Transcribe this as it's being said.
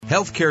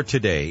Healthcare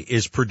Today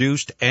is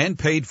produced and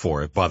paid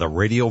for by the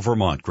Radio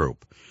Vermont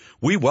Group.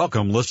 We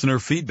welcome listener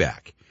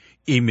feedback.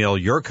 Email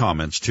your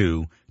comments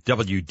to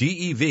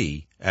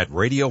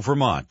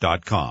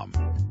wdev@radiovermont.com.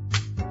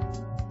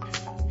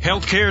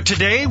 Healthcare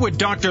Today with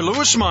Dr.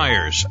 Lewis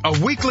Myers, a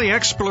weekly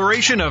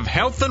exploration of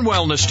health and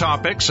wellness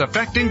topics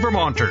affecting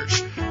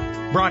Vermonters.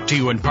 Brought to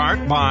you in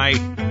part by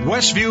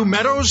Westview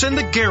Meadows and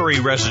the Gary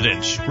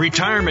Residence,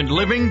 retirement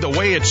living the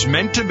way it's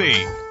meant to be.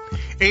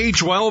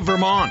 Age Well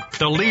Vermont,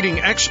 the leading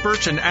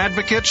experts and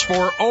advocates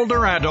for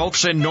older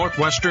adults in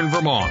northwestern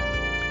Vermont.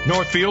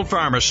 Northfield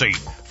Pharmacy,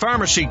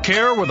 pharmacy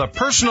care with a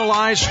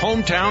personalized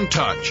hometown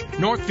touch.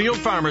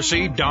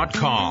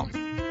 NorthfieldPharmacy.com.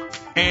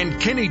 And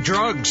Kinney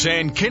Drugs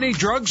and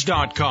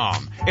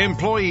KinneyDrugs.com,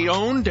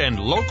 employee-owned and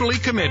locally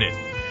committed.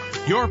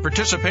 Your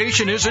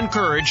participation is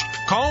encouraged.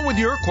 Call with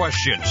your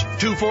questions,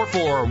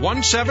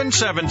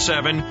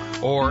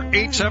 244-1777 or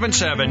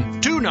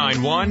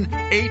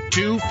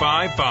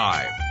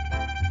 877-291-8255.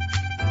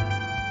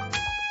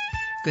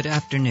 Good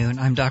afternoon.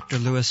 I'm Dr.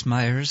 Lewis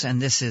Myers,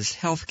 and this is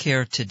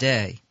Healthcare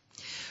Today.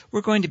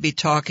 We're going to be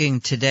talking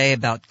today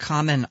about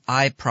common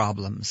eye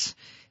problems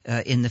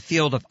in the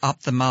field of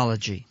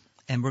ophthalmology.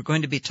 And we're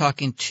going to be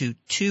talking to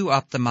two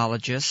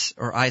ophthalmologists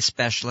or eye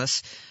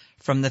specialists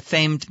from the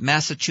famed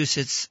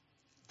Massachusetts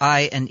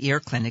Eye and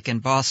Ear Clinic in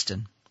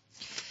Boston.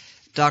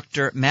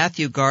 Dr.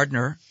 Matthew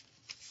Gardner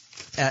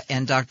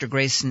and Dr.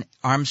 Grayson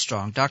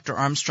Armstrong. Dr.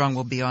 Armstrong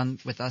will be on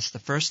with us the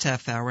first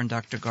half hour and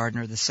Dr.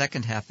 Gardner the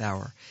second half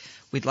hour.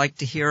 We'd like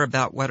to hear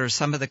about what are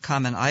some of the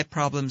common eye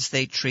problems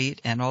they treat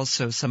and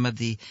also some of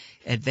the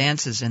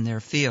advances in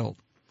their field.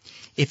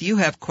 If you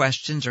have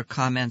questions or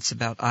comments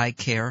about eye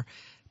care,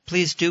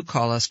 please do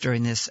call us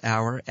during this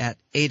hour at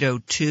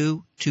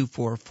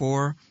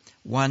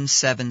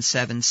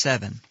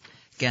 802-244-1777.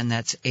 Again,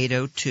 that's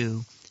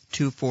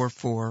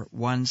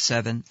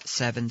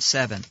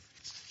 802-244-1777.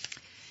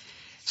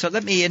 So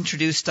let me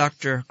introduce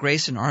Dr.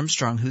 Grayson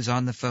Armstrong, who's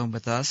on the phone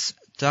with us.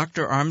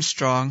 Dr.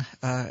 Armstrong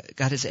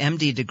got his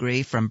MD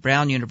degree from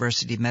Brown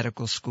University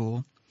Medical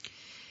School.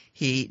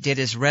 He did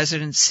his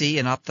residency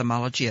in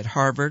ophthalmology at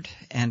Harvard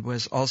and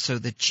was also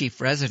the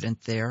chief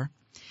resident there.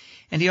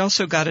 And he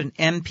also got an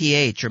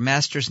MPH, or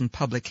Master's in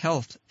Public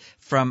Health,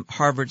 from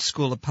Harvard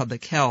School of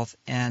Public Health,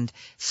 and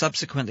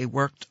subsequently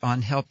worked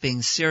on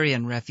helping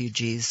Syrian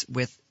refugees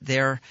with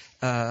their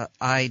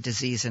eye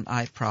disease and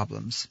eye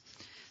problems.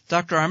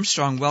 Dr.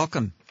 Armstrong,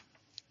 welcome.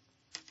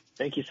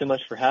 Thank you so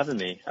much for having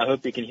me. I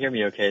hope you can hear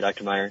me okay,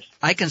 Dr. Myers.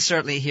 I can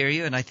certainly hear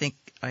you, and I think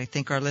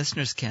our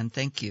listeners can.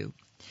 Thank you.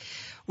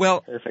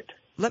 Well, perfect.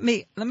 Let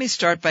me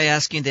start by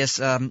asking this.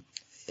 The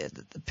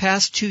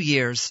past 2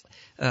 years,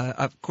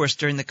 of course,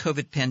 during the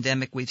COVID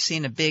pandemic, we've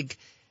seen a big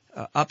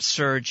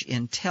upsurge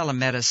in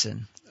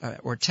telemedicine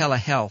or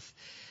telehealth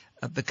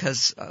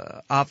because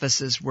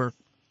offices were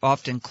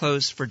often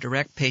closed for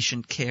direct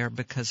patient care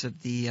because of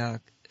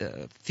the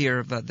fear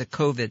of the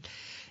COVID.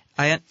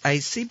 I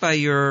see by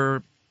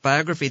your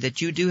biography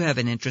that you do have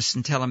an interest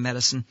in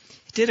telemedicine.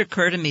 It did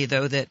occur to me,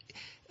 though, that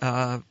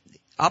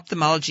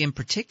ophthalmology in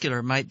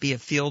particular might be a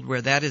field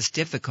where that is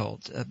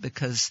difficult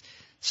because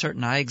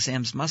certain eye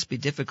exams must be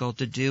difficult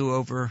to do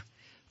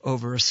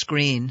over a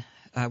screen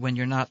when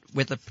you're not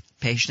with a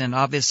patient, and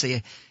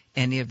obviously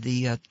any of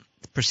the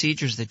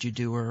procedures that you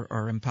do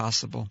are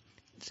impossible.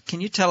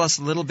 Can you tell us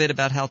a little bit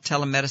about how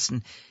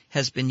telemedicine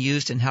has been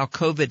used and how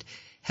COVID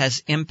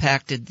has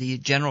impacted the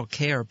general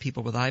care of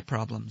people with eye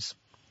problems?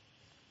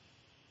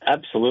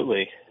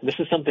 Absolutely. This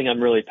is something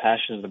I'm really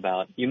passionate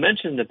about. You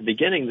mentioned at the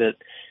beginning that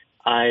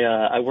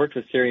I worked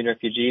with Syrian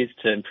refugees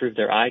to improve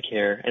their eye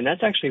care, and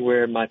that's actually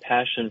where my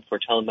passion for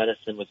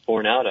telemedicine was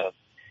born out of.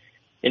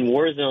 In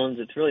war zones,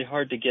 it's really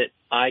hard to get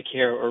eye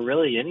care or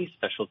really any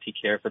specialty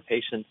care for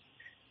patients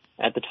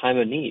at the time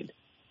of need.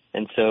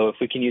 And so if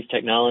we can use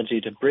technology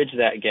to bridge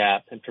that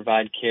gap and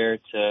provide care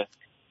to,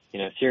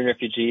 Syrian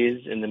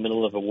refugees in the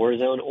middle of a war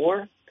zone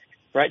or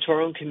right to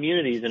our own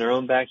communities in our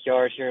own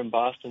backyard here in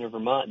Boston or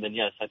Vermont, then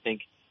yes, I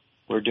think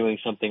we're doing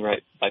something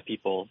right by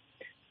people.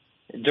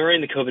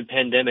 During the COVID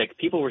pandemic,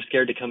 people were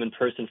scared to come in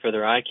person for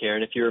their eye care.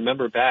 And if you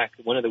remember back,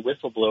 one of the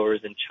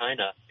whistleblowers in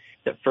China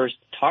that first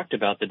talked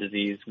about the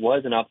disease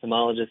was an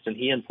ophthalmologist, and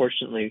he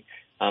unfortunately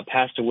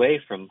passed away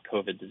from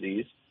COVID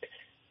disease.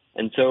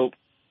 And so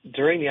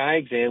during the eye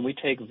exam, we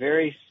take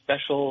very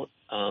special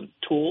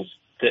tools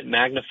that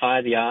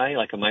magnify the eye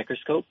like a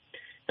microscope,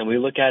 and we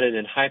look at it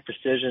in high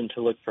precision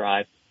to look for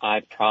eye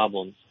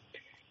problems.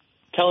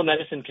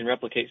 Telemedicine can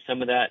replicate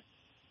some of that.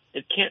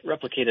 It can't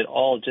replicate it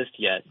all just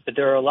yet, but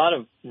there are a lot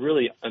of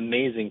really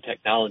amazing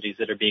technologies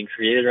that are being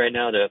created right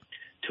now to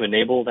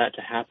enable that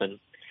to happen.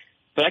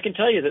 But I can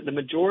tell you that the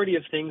majority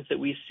of things that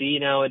we see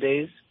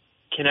nowadays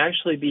can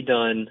actually be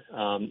done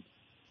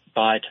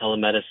by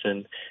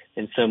telemedicine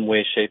in some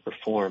way, shape, or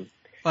form.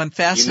 Well, I'm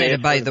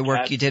fascinated by the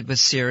work you did with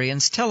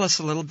Syrians. Tell us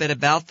a little bit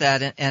about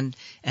that and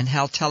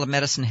how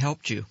telemedicine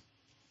helped you.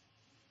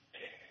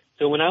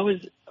 So when I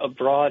was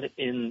abroad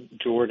in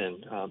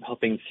Jordan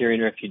helping Syrian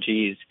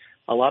refugees,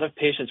 a lot of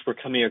patients were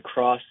coming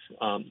across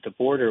the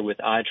border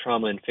with eye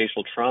trauma and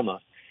facial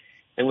trauma.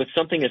 And with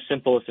something as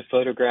simple as a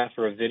photograph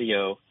or a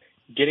video,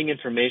 getting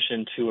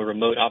information to a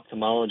remote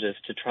ophthalmologist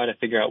to try to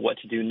figure out what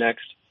to do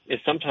next is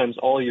sometimes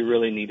all you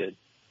really needed.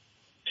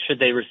 Should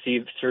they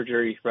receive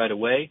surgery right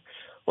away,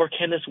 or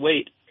can this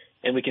wait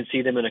and we can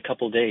see them in a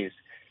couple days?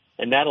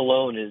 And that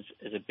alone is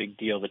a big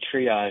deal, the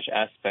triage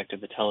aspect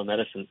of the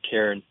telemedicine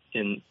care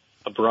in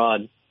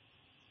abroad.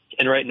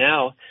 And right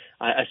now,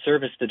 I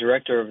serve as the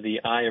director of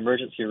the eye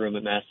emergency room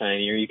at Mass Eye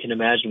and Ear. You can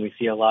imagine we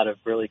see a lot of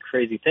really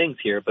crazy things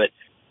here, but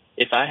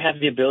if I have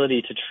the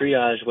ability to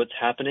triage what's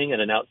happening at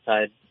an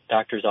outside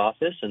doctor's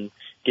office and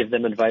give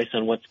them advice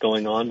on what's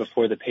going on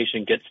before the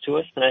patient gets to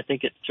us, then I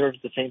think it serves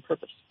the same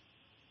purpose.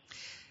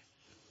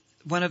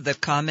 One of the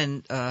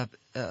common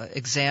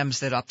exams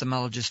that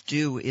ophthalmologists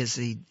do is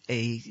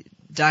a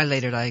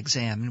dilated eye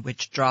exam, in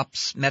which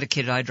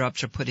medicated eye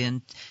drops are put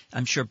in.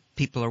 I'm sure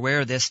people are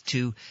aware of this,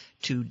 to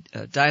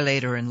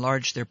dilate or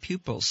enlarge their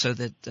pupils so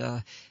that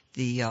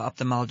the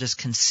ophthalmologist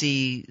can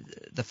see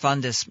the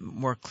fundus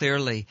more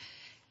clearly.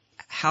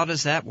 How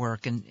does that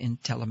work in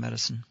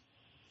telemedicine?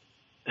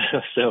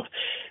 So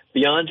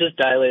beyond just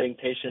dilating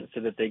patients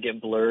so that they get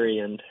blurry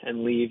and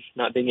leave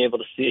not being able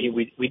to see,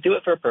 we do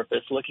it for a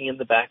purpose, looking in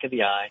the back of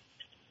the eye.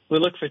 We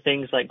look for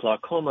things like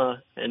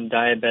glaucoma and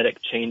diabetic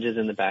changes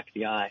in the back of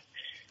the eye.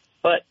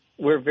 But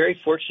we're very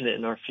fortunate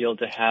in our field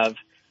to have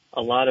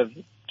a lot of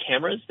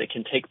cameras that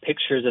can take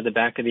pictures of the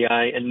back of the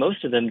eye, and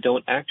most of them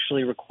don't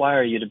actually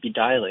require you to be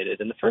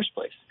dilated in the first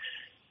place.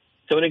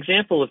 So an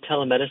example of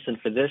telemedicine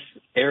for this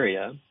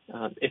area,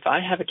 if I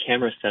have a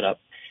camera set up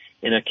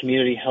in a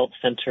community health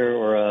center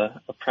or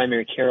a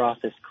primary care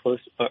office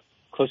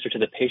closer to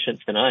the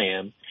patients than I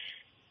am,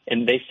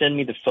 and they send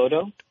me the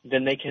photo,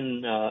 then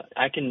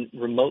I can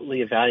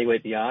remotely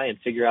evaluate the eye and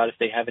figure out if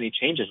they have any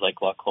changes like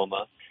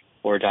glaucoma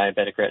or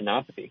diabetic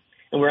retinopathy.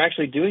 And we're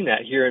actually doing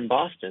that here in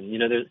Boston. You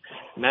know,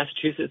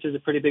 Massachusetts is a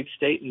pretty big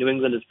state. New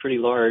England is pretty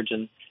large.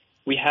 And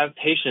we have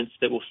patients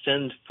that will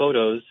send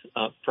photos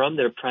from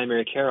their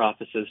primary care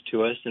offices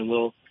to us, and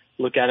we'll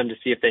look at them to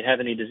see if they have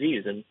any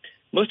disease. And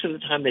most of the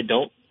time they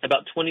don't.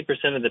 About 20%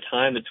 of the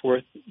time it's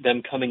worth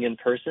them coming in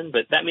person.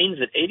 But that means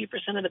that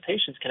 80% of the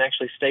patients can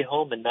actually stay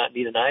home and not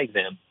need an eye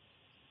exam.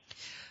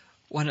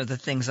 One of the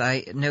things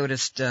I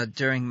noticed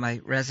during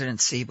my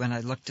residency when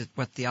I looked at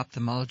what the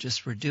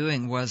ophthalmologists were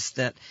doing was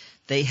that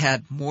they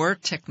had more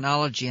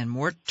technology and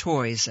more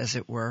toys, as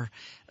it were,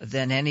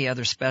 than any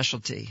other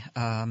specialty.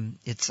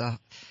 It's a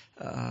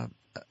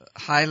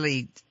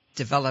highly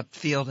developed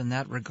field in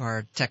that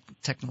regard,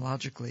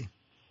 technologically.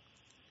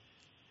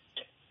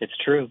 It's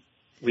true.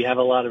 We have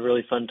a lot of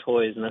really fun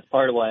toys, and that's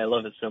part of why I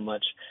love it so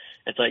much.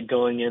 It's like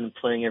going in and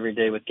playing every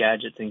day with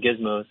gadgets and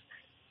gizmos.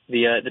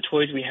 The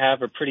toys we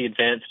have are pretty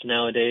advanced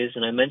nowadays,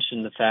 and I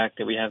mentioned the fact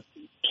that we have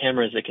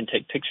cameras that can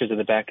take pictures of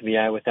the back of the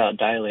eye without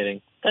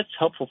dilating. That's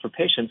helpful for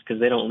patients because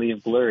they don't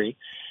leave blurry,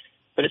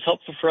 but it's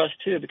helpful for us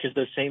too because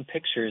those same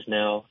pictures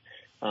now,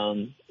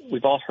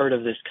 we've all heard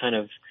of this kind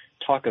of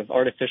talk of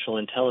artificial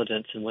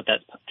intelligence and what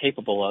that's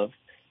capable of.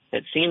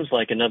 It seems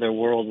like another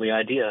worldly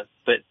idea,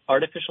 but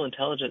artificial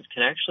intelligence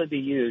can actually be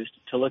used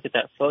to look at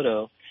that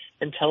photo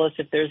and tell us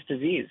if there's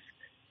disease.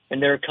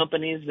 And there are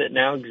companies that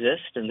now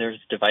exist, and there's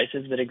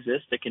devices that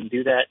exist that can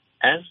do that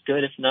as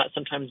good, if not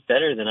sometimes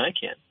better than I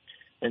can.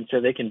 And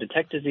so they can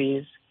detect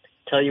disease,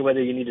 tell you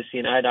whether you need to see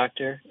an eye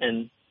doctor,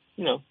 and,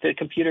 you know, the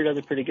computer does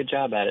a pretty good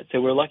job at it.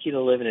 So we're lucky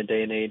to live in a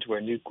day and age where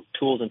new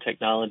tools and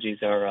technologies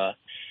are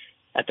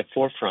at the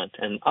forefront.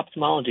 And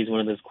ophthalmology is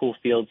one of those cool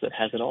fields that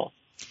has it all.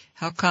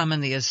 How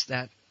commonly is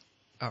that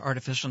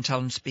artificial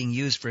intelligence being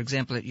used, for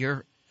example, at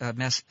your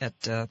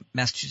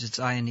Massachusetts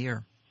Eye and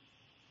Ear?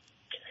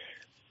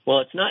 Well,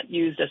 it's not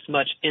used as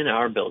much in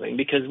our building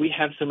because we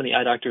have so many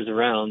eye doctors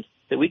around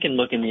that we can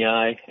look in the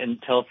eye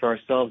and tell for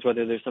ourselves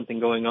whether there's something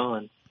going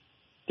on.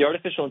 The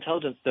artificial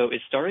intelligence, though, is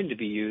starting to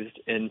be used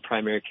in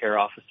primary care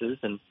offices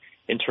and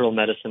internal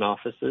medicine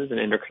offices and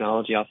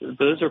endocrinology offices.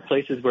 Those are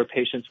places where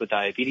patients with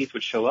diabetes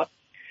would show up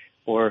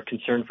or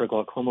concern for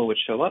glaucoma would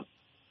show up.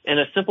 And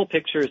a simple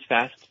picture is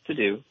fast to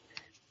do.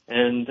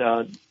 And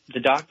the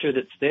doctor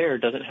that's there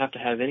doesn't have to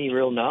have any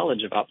real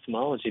knowledge of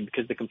ophthalmology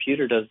because the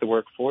computer does the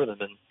work for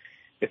them. And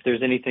if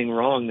there's anything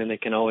wrong, then they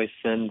can always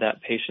send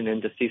that patient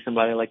in to see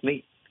somebody like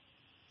me.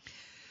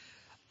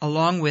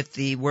 Along with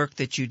the work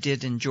that you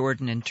did in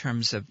Jordan in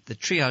terms of the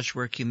triage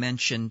work you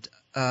mentioned,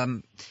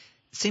 it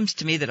seems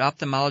to me that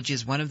ophthalmology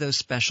is one of those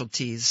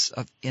specialties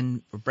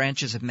in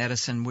branches of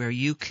medicine where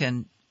you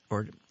can,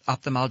 or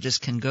ophthalmologists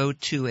can go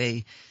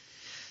to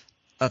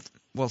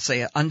we'll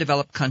say, an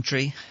undeveloped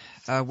country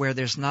where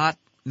there's not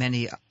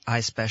many eye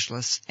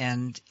specialists,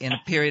 and in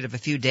a period of a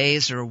few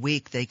days or a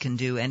week, they can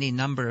do any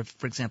number of,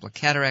 for example,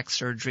 cataract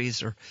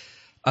surgeries or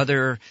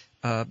other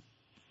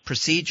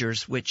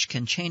procedures which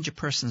can change a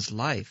person's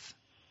life.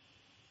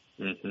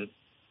 Mm-hmm.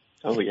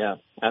 Oh, yeah,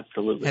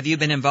 absolutely. Have you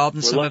been involved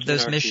in some of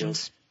those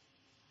missions?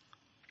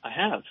 Field.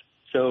 I have.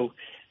 So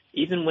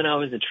even when I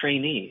was a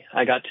trainee,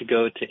 I got to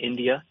go to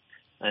India,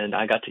 and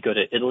I got to go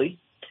to Italy,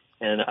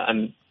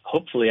 and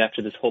hopefully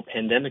after this whole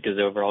pandemic is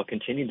over, I'll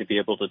continue to be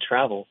able to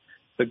travel.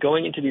 But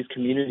going into these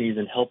communities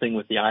and helping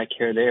with the eye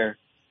care there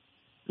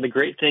The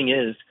great thing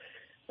is,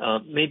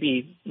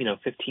 maybe,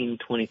 15,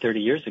 20, 30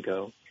 years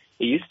ago,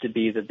 it used to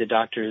be that the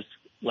doctors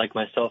like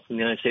myself in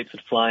the United States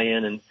would fly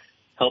in and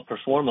help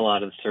perform a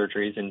lot of the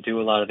surgeries and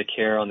do a lot of the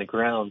care on the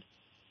ground.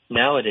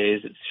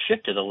 Nowadays, it's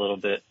shifted a little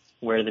bit,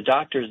 where the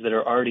doctors that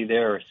are already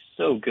there are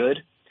so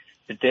good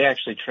that they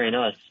actually train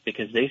us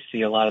because they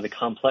see a lot of the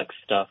complex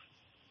stuff.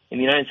 In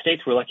the United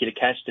States, we're lucky to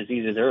catch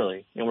diseases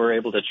early, and we're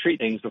able to treat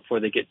things before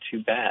they get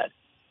too bad.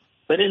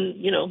 But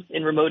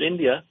in remote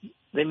India,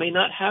 they may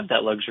not have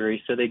that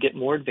luxury, so they get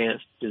more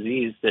advanced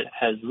disease that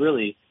has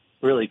really,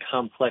 really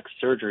complex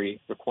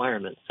surgery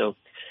requirements. So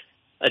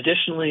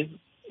additionally,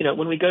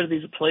 when we go to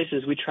these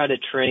places, we try to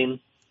train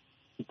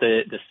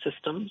the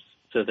systems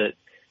so that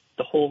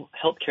the whole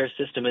healthcare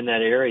system in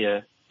that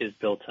area is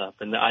built up,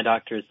 and the eye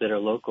doctors that are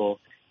local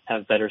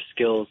have better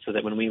skills so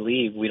that when we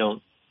leave, we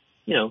don't,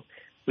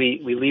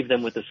 we leave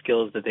them with the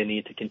skills that they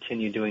need to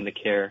continue doing the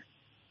care,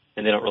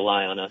 and they don't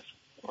rely on us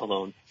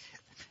alone.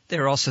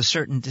 There are also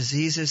certain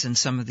diseases in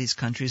some of these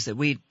countries that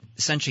we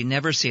essentially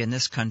never see in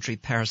this country.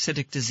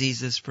 Parasitic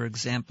diseases, for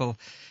example,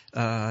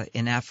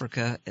 in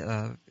Africa,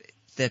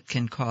 that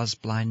can cause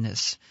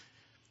blindness.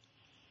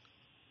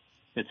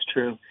 It's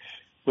true.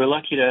 We're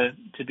lucky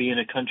to be in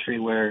a country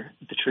where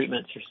the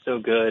treatments are so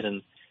good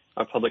and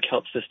our public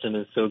health system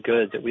is so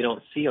good that we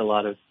don't see a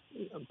lot of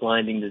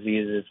blinding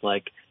diseases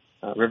like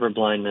river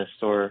blindness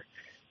or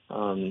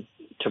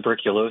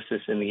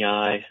tuberculosis in the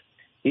eye.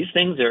 These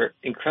things are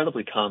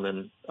incredibly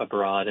common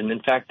abroad, and in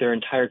fact, there are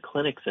entire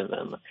clinics in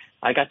them.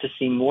 I got to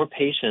see more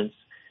patients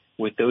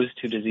with those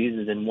two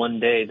diseases in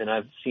one day than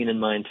I've seen in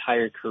my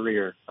entire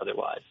career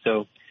otherwise.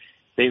 So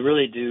they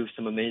really do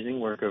some amazing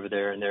work over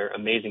there, and they're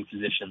amazing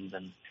physicians,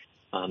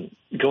 and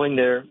going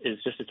there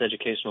is just as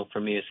educational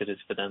for me as it is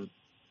for them.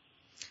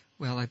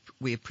 Well,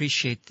 we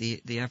appreciate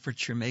the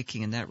efforts you're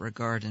making in that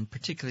regard, and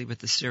particularly with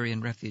the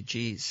Syrian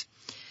refugees.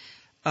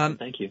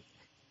 Thank you.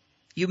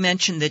 You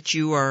mentioned that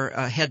you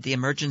head the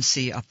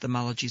emergency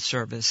ophthalmology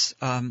service.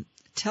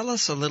 Tell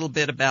us a little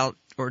bit about,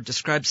 or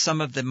describe some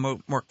of the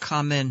more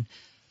common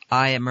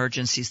eye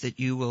emergencies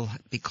that you will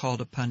be called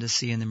upon to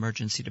see in the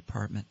emergency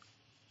department.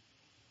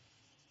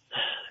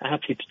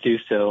 Happy to do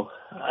so.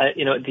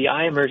 The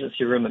eye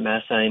emergency room at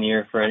Mass Eye and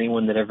Ear, for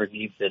anyone that ever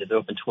needs it, is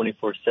open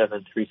 24/7,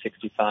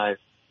 365,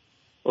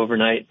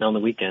 overnight and on the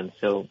weekends.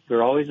 So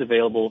we're always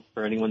available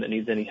for anyone that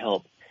needs any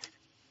help.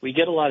 We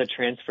get a lot of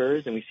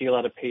transfers, and we see a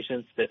lot of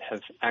patients that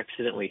have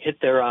accidentally hit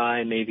their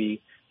eye,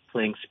 maybe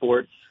playing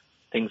sports,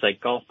 things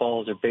like golf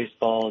balls or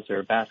baseballs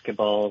or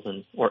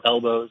basketballs or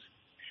elbows.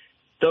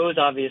 Those,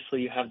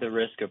 obviously, you have the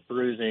risk of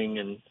bruising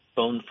and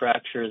bone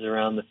fractures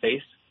around the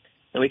face,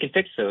 and we can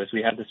fix those.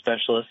 We have the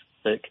specialists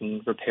that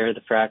can repair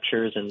the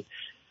fractures and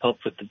help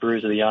with the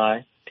bruise of the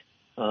eye.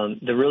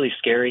 The really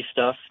scary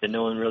stuff that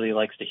no one really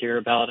likes to hear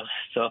about,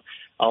 so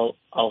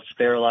I'll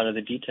spare a lot of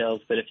the details,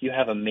 but if you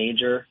have a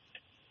major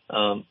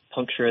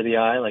puncture of the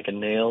eye, like a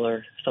nail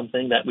or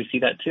something, that we see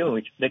that too, and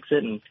we can fix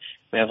it, and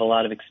we have a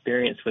lot of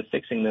experience with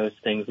fixing those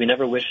things. We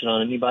never wish it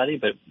on anybody,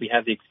 but we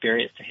have the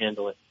experience to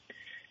handle it.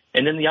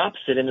 And then the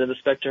opposite end of the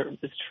spectrum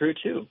is true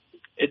too.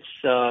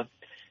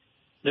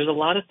 There's a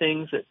lot of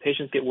things that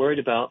patients get worried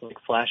about, like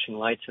flashing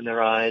lights in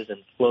their eyes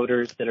and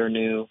floaters that are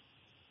new,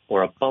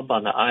 or a bump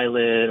on the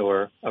eyelid,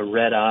 or a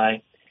red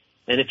eye.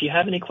 And if you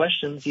have any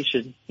questions, you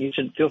should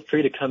feel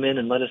free to come in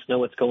and let us know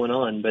what's going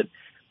on. But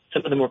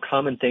some of the more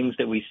common things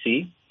that we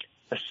see,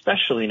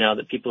 especially now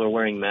that people are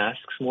wearing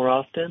masks more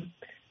often,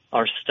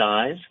 are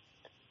styes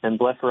and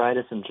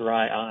blepharitis and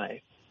dry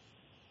eye.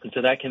 And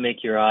so that can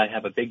make your eye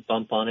have a big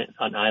bump on it,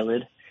 on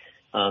eyelid,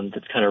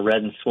 that's kind of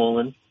red and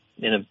swollen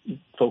in a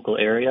focal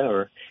area,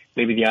 or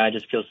maybe the eye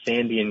just feels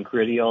sandy and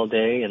gritty all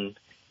day and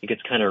it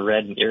gets kind of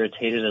red and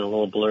irritated and a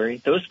little blurry.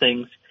 Those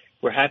things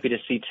we're happy to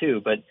see too,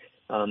 but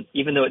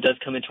even though it does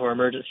come into our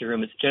emergency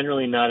room, it's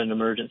generally not an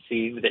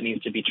emergency that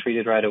needs to be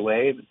treated right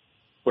away.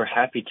 We're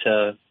happy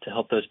to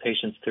help those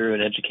patients through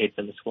and educate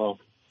them as well.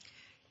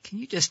 Can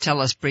you just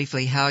tell us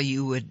briefly how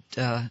you would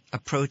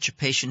approach a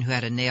patient who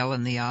had a nail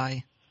in the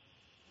eye?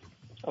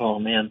 Oh,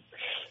 man.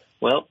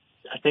 Well,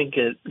 I think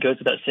it goes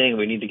without saying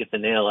we need to get the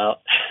nail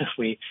out.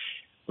 We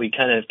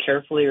kind of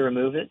carefully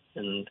remove it,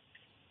 and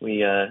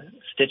we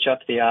stitch up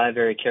the eye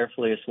very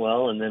carefully as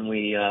well, and then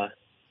we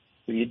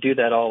do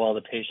that all while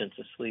the patient's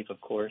asleep,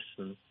 of course.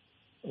 And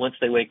once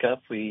they wake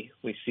up, we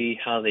see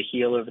how they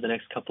heal over the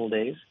next couple of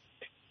days.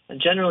 And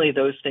generally,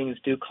 those things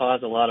do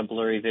cause a lot of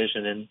blurry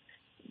vision, and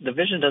the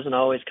vision doesn't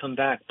always come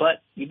back.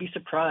 But you'd be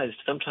surprised.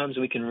 Sometimes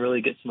we can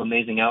really get some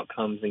amazing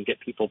outcomes and get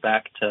people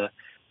back to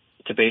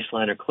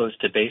baseline or close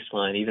to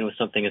baseline, even with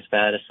something as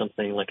bad as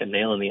something like a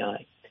nail in the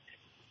eye.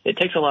 It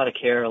takes a lot of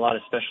care, a lot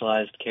of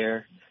specialized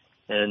care,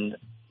 and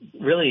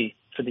really,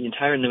 for the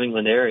entire New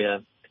England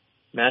area,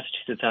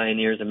 Massachusetts Eye and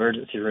Ear's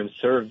emergency room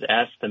serves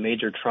as the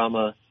major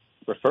trauma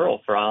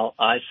referral for all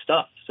eye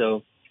stuff.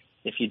 So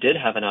if you did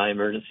have an eye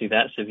emergency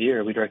that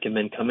severe, we'd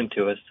recommend coming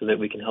to us so that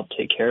we can help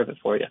take care of it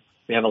for you.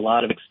 We have a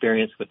lot of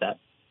experience with that.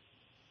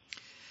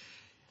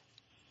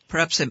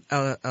 Perhaps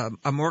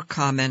a more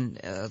common,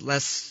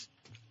 less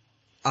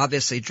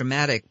obviously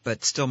dramatic,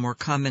 but still more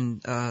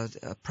common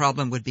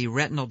problem would be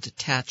retinal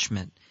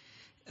detachment,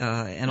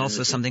 and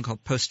also something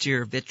called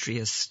posterior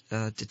vitreous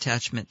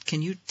detachment.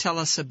 Can you tell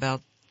us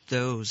about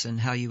those and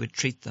how you would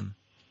treat them?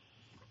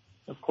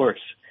 Of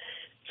course.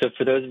 So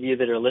for those of you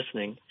that are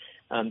listening,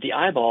 the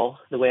eyeball,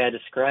 the way I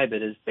describe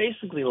it, is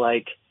basically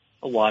like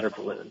a water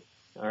balloon.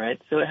 All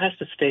right, so it has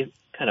to stay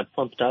kind of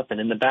plumped up, and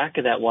in the back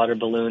of that water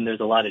balloon,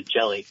 there's a lot of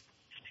jelly.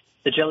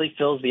 The jelly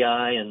fills the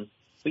eye, and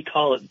we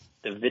call it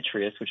the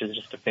vitreous, which is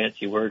just a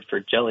fancy word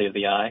for jelly of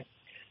the eye.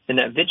 And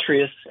that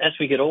vitreous, as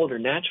we get older,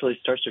 naturally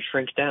starts to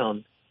shrink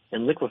down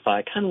and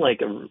liquefy, kind of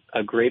like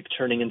a grape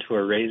turning into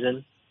a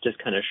raisin, just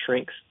kind of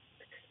shrinks.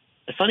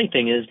 The funny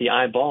thing is the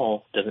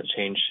eyeball doesn't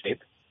change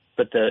shape,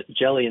 but the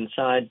jelly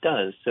inside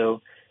does.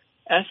 So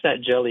as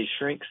that jelly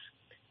shrinks,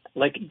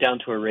 like down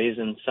to a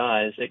raisin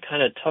size, it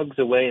kind of tugs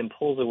away and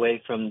pulls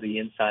away from the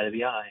inside of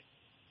the eye.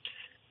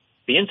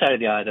 The inside of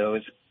the eye, though,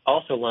 is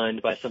also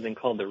lined by something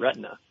called the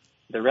retina.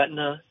 The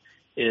retina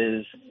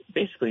is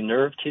basically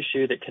nerve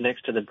tissue that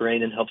connects to the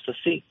brain and helps us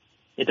see.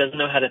 It doesn't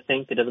know how to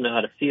think, it doesn't know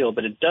how to feel,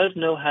 but it does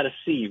know how to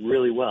see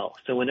really well.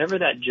 So whenever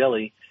that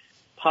jelly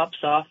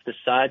pops off the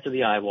sides of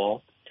the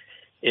eyeball,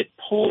 it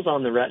pulls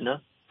on the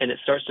retina and it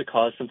starts to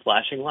cause some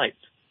flashing lights.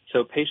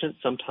 So patients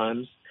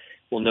sometimes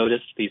will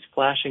notice these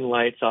flashing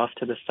lights off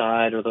to the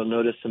side, or they'll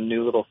notice some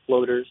new little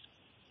floaters.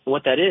 And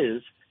what that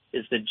is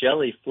the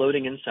jelly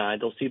floating inside.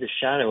 They'll see the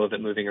shadow of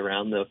it moving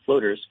around, the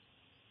floaters.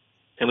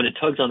 And when it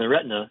tugs on the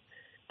retina,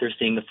 they're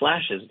seeing the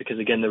flashes because,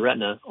 again, the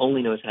retina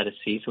only knows how to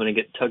see. So when it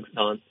gets tugged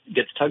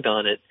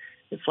on, it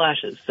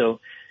flashes. So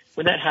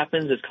when that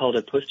happens, it's called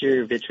a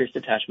posterior vitreous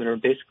detachment, or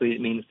basically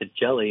it means the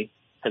jelly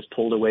has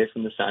pulled away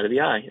from the side of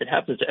the eye. It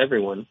happens to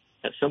everyone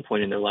at some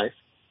point in their life,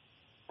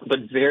 but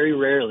very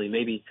rarely,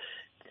 maybe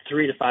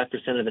 3 to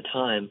 5% of the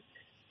time,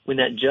 when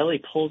that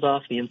jelly pulls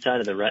off the inside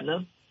of the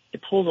retina,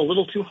 it pulls a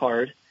little too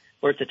hard,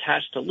 or it's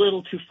attached a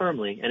little too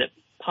firmly, and it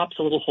pops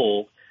a little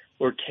hole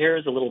or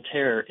tears a little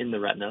tear in the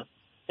retina.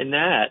 And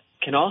that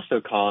can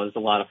also cause a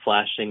lot of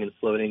flashing and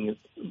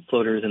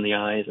floaters in the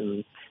eyes,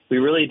 and we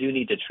really do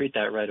need to treat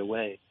that right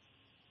away.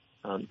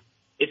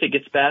 If it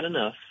gets bad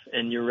enough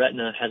and your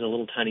retina has a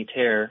little tiny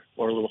tear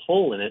or a little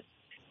hole in it,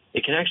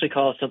 it can actually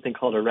cause something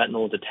called a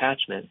retinal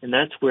detachment, and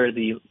that's where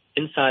the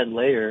inside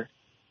layer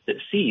that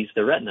sees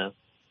the retina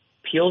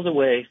peels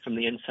away from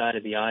the inside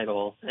of the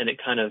eyeball, and it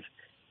kind of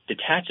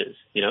detaches,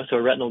 So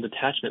a retinal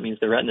detachment means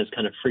the retina is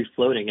kind of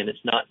free-floating and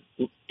it's not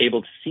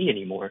able to see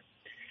anymore.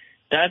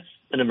 That's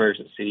an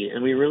emergency,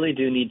 and we really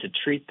do need to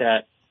treat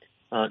that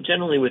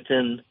generally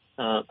within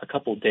a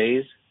couple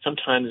days,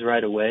 sometimes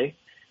right away.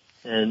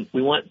 And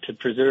we want to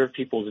preserve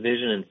people's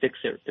vision and fix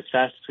it as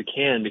fast as we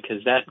can,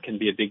 because that can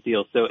be a big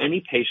deal. So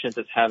any patient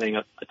that's having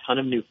a ton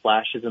of new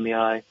flashes in the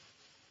eye,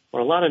 or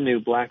a lot of new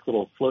black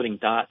little floating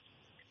dots,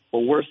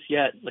 or worse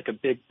yet, like a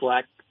big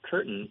black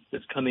curtain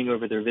that's coming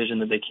over their vision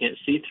that they can't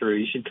see through,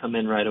 you should come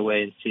in right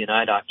away and see an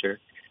eye doctor.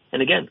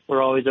 And again,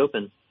 we're always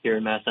open here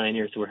in Mass Eye and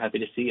Ear, so we're happy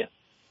to see you.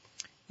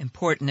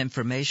 Important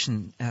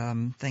information.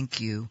 Thank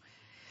you.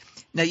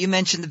 Now, you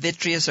mentioned the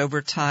vitreous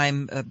over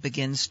time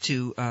begins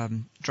to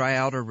dry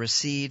out or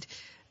recede.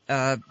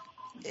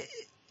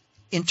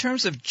 In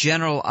terms of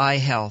general eye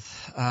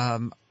health,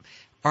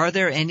 are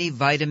there any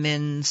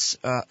vitamins,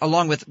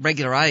 along with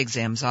regular eye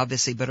exams,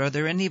 obviously, but are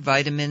there any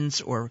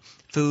vitamins or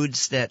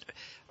foods that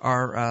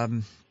are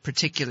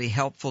particularly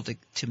helpful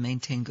to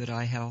maintain good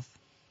eye health?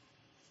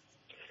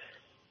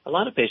 A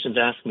lot of patients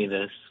ask me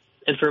this,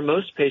 and for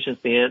most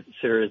patients, the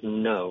answer is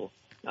no.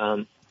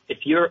 If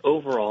you're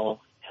overall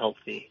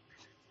healthy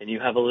and you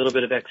have a little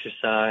bit of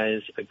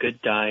exercise, a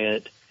good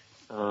diet,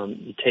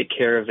 you take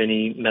care of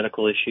any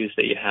medical issues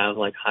that you have,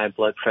 like high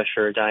blood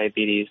pressure or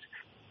diabetes,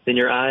 then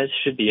your eyes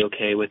should be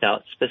okay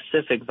without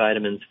specific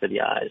vitamins for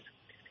the eyes.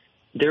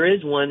 There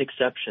is one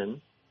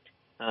exception.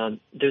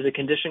 There's a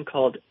condition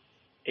called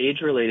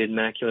age-related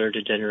macular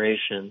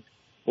degeneration,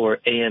 or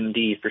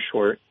AMD for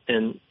short.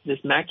 And this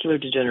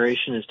macular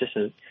degeneration is just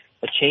a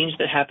change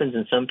that happens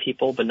in some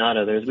people but not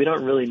others. We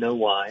don't really know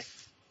why.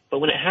 But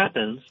when it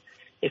happens,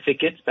 if it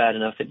gets bad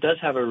enough, it does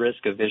have a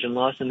risk of vision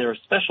loss, and there are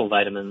special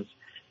vitamins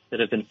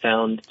that have been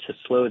found to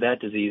slow that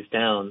disease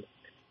down.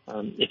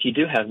 If you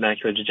do have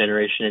macular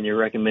degeneration and you're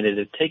recommended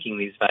of taking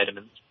these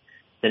vitamins,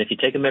 then if you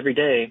take them every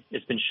day,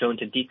 it's been shown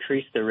to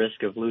decrease the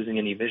risk of losing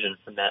any vision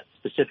from that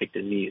specific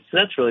disease. So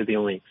that's really the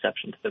only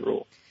exception to the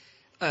rule.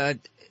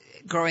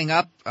 Growing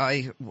up,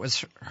 I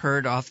was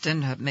heard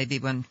often, maybe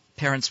when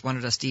parents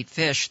wanted us to eat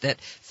fish, that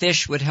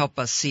fish would help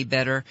us see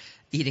better,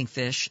 eating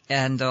fish,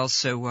 and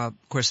also,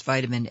 of course,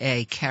 vitamin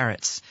A,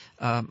 carrots.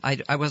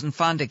 I wasn't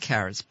fond of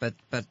carrots, but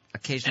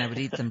occasionally I would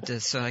eat them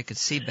so I could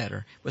see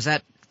better. Was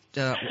that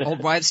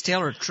old wives'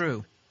 tale or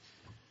true?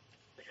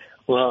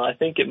 Well, I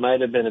think it might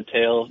have been a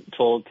tale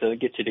told to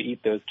get you to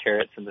eat those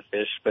carrots and the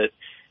fish. But,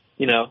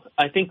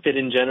 I think that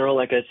in general,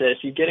 like I said, if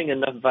you're getting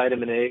enough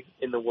vitamin A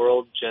in the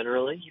world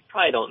generally, you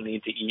probably don't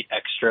need to eat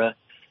extra.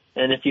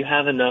 And if you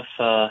have enough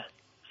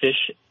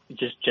fish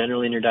just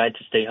generally in your diet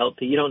to stay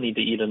healthy, you don't need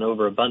to eat an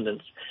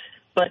overabundance.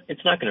 But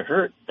it's not going to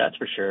hurt, that's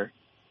for sure.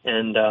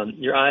 And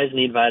your eyes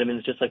need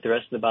vitamins just like the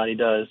rest of the body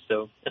does.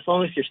 So as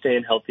long as you're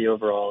staying healthy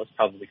overall, it's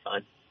probably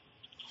fine.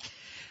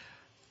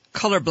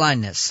 Color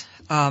blindness.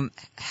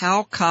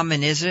 How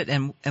common is it,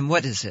 and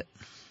what is it?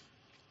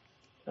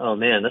 Oh,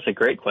 man, that's a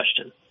great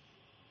question.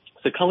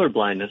 So color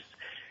blindness,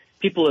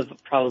 people have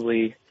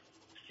probably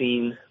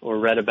seen or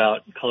read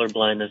about color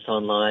blindness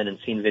online and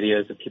seen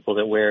videos of people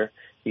that wear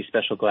these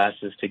special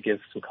glasses to give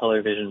some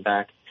color vision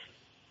back.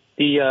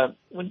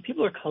 When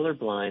people are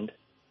colorblind,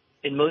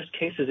 in most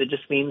cases, it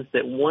just means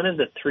that one of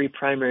the three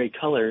primary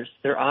colors,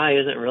 their eye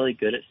isn't really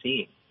good at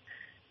seeing.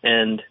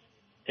 And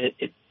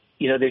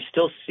they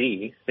still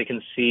see. They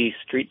can see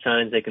street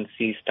signs, they can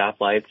see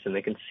stoplights, and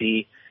they can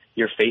see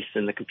your face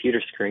in the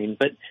computer screen.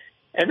 But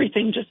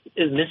everything just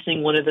is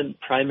missing one of the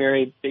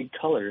primary big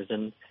colors,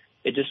 and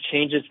it just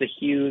changes the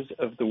hues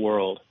of the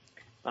world.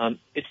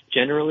 It's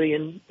generally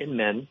in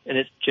men, and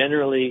it's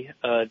generally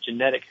a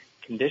genetic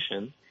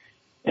condition.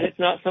 And it's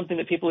not something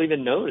that people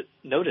even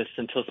notice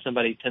until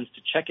somebody tends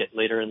to check it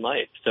later in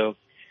life. So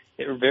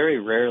it very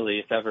rarely,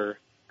 if ever,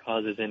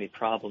 causes any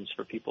problems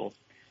for people.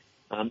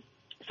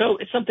 So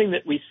it's something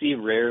that we see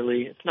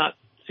rarely. It's not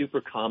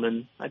super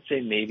common. I'd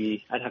say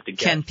maybe, I'd have to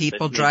guess. Can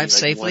people drive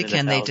safely?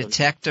 Can they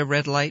detect a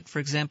red light, for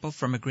example,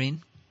 from a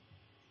green?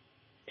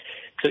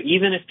 So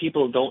even if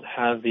people don't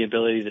have the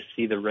ability to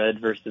see the red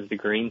versus the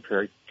green,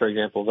 for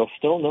example, they'll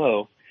still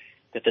know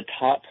that the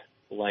top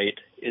light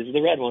is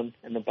the red one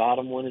and the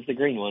bottom one is the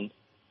green one,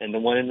 and the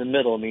one in the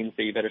middle means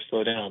that you better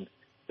slow down.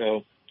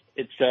 So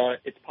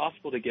it's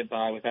possible to get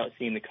by without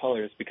seeing the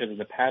colors because of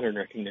the pattern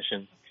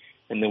recognition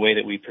and the way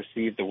that we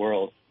perceive the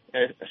world.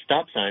 A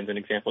stop sign is an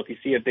example. If you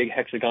see a big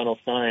hexagonal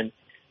sign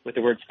with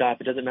the word stop,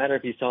 it doesn't matter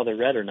if you saw the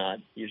red or not.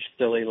 You're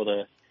still able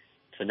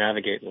to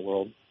navigate in the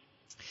world.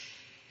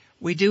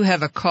 We do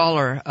have a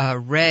caller.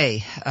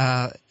 Ray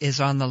is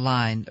on the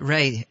line.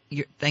 Ray,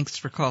 thanks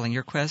for calling.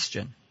 Your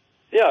question.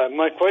 Yeah,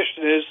 my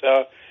question is,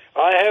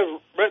 I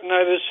have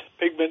retinitis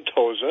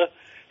pigmentosa,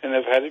 and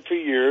I've had it for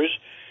years,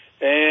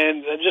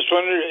 and I just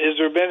wondered, has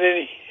there been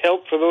any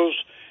help for those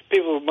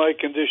people with my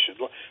condition?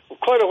 Well,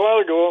 quite a while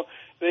ago,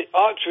 the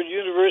Oxford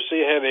University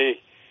had a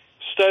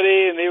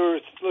study, and they were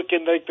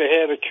looking like they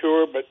had a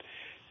cure, but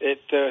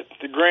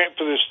the grant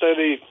for the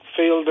study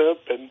failed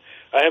up, and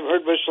I haven't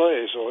heard much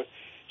lately. So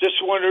just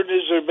wondered,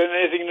 has there been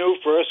anything new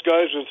for us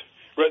guys with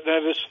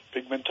retinitis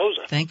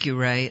pigmentosa? Thank you,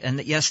 Ray.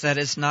 And yes, that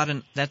is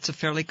that's a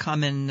fairly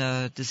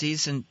common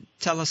disease. And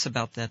tell us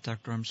about that,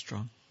 Dr.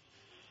 Armstrong.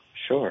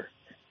 Sure.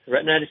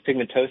 Retinitis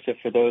pigmentosa,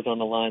 for those on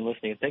the line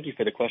listening, and thank you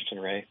for the question,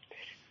 Ray,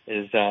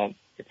 is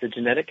it's a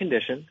genetic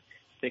condition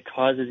that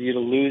causes you to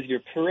lose your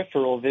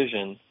peripheral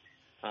vision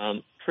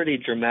pretty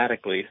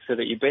dramatically, so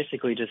that you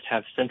basically just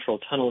have central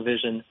tunnel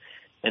vision,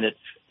 and it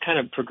kind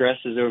of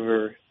progresses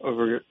over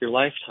your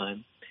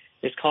lifetime.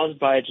 It's caused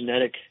by a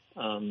genetic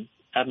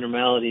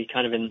abnormality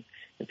kind of in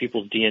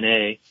people's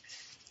DNA.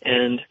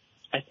 And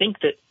I think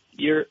that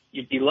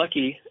you'd be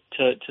lucky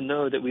to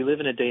know that we live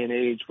in a day and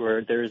age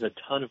where there's a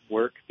ton of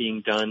work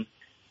being done,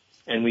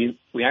 and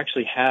we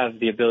actually have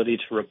the ability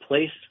to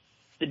replace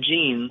the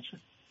genes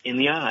in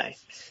the eye.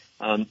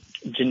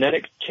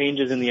 Genetic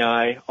changes in the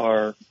eye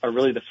are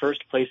really the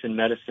first place in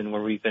medicine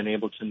where we've been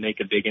able to make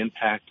a big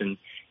impact and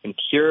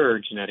cure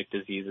genetic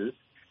diseases.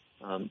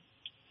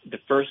 The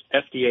first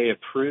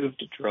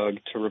FDA-approved drug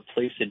to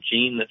replace a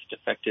gene that's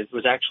defective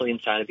was actually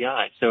inside of the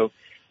eye. So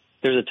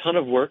there's a ton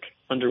of work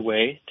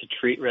underway to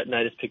treat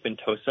retinitis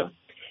pigmentosa.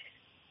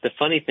 The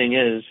funny thing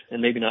is,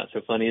 and maybe not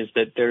so funny, is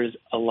that there's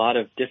a lot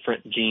of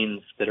different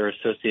genes that are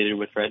associated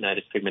with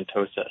retinitis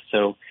pigmentosa.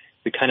 So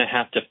we kind of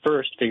have to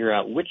first figure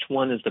out which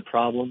one is the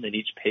problem in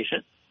each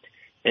patient,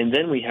 and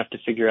then we have to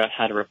figure out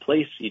how to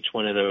replace each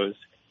one of those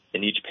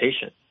in each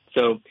patient.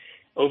 So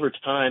over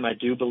time, I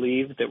do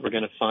believe that we're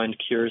going to find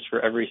cures for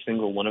every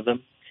single one of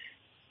them.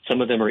 Some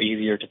of them are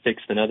easier to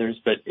fix than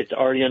others, but it's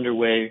already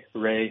underway,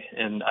 Ray,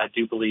 and I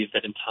do believe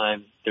that in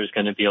time there's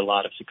going to be a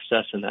lot of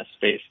success in that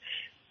space.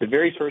 The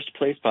very first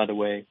place, by the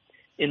way,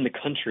 in the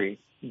country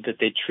that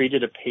they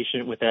treated a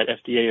patient with that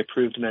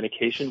FDA-approved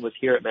medication was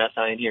here at Mass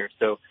Eye and Ear.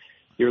 So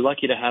you're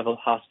lucky to have a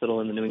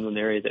hospital in the New England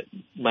area that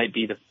might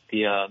be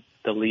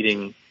the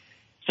leading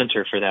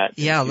center for that.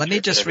 Yeah, let me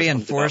just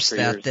reinforce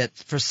that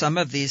for some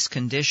of these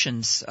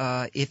conditions,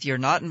 if you're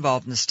not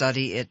involved in the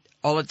study,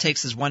 all it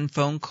takes is one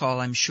phone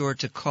call, I'm sure,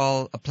 to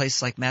call a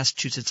place like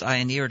Massachusetts Eye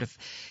and Ear to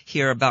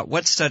hear about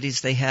what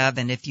studies they have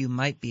and if you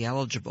might be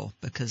eligible,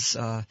 because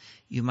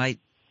you might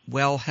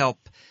well help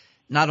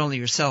not only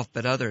yourself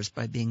but others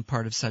by being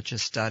part of such a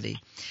study.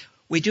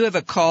 We do have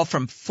a call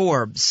from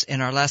Forbes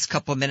in our last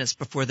couple of minutes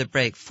before the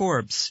break.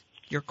 Forbes,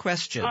 your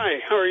question. Hi,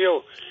 how are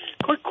you?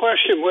 Quick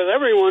question. With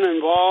everyone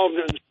involved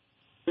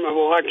in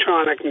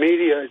electronic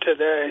media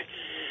today,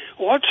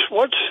 what's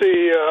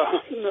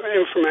the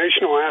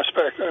informational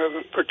aspect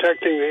of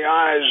protecting the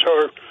eyes,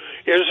 or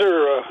is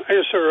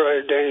there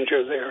a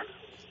danger there?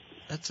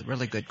 That's a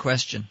really good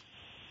question.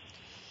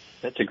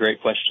 That's a great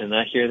question.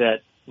 I hear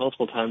that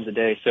multiple times a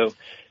day. So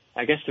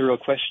I guess the real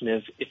question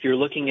is, if you're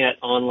looking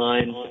at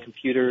online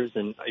computers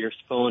and your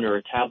phone or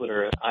a tablet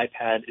or an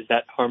iPad, is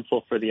that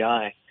harmful for the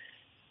eye?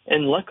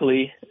 And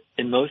luckily,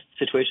 in most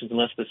situations,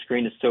 unless the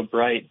screen is so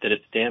bright that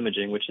it's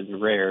damaging, which is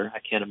rare, I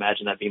can't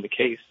imagine that being the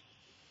case,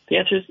 the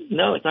answer is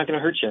no, it's not going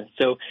to hurt you.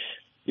 So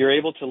you're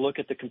able to look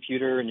at the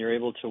computer and you're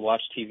able to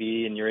watch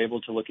TV and you're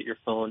able to look at your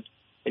phone,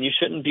 and you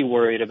shouldn't be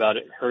worried about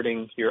it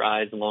hurting your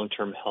eyes'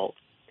 long-term health.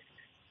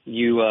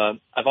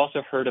 I've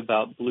also heard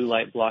about blue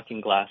light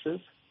blocking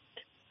glasses.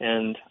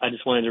 And I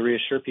just wanted to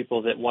reassure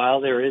people that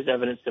while there is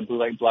evidence that blue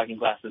light blocking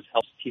glasses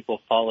helps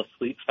people fall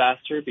asleep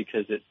faster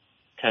because it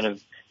kind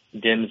of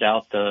dims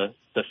out the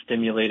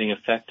stimulating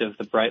effect of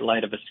the bright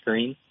light of a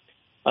screen,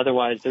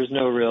 otherwise there's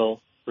no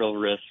real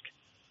risk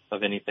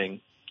of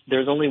anything.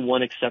 There's only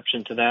one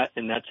exception to that,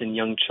 and that's in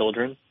young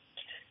children.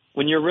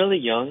 When you're really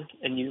young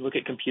and you look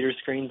at computer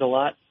screens a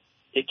lot,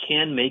 it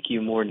can make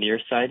you more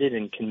nearsighted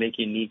and can make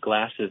you need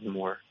glasses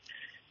more.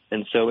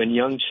 And so in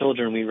young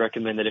children, we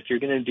recommend that if you're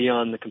going to be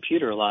on the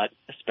computer a lot,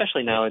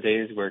 especially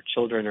nowadays where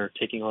children are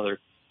taking all their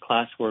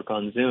classwork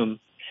on Zoom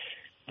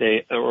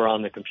or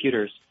on the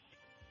computers,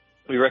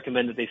 we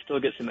recommend that they still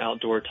get some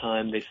outdoor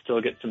time, they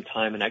still get some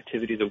time and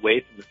activities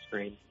away from the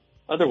screen.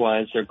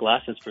 Otherwise, their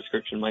glasses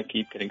prescription might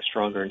keep getting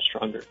stronger and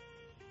stronger.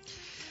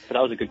 But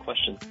that was a good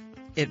question.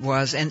 It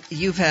was, and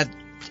you've had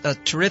a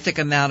terrific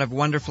amount of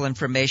wonderful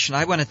information.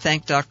 I want to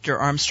thank Dr.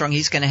 Armstrong.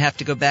 He's going to have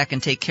to go back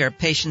and take care of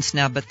patients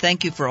now, but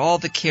thank you for all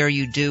the care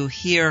you do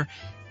here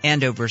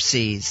and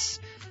overseas.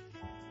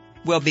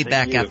 We'll be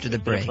back after the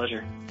break. It's been a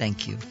pleasure.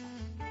 Thank you.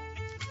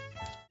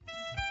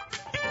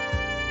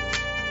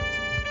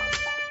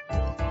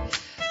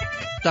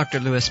 Dr.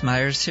 Lewis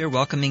Myers here,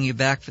 welcoming you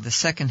back for the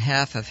second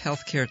half of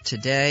Healthcare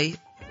Today,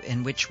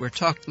 in which we're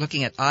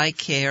looking at eye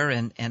care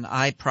and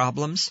eye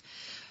problems.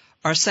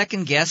 Our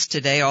second guest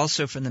today,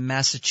 also from the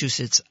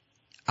Massachusetts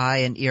Eye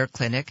and Ear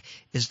Clinic,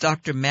 is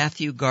Dr.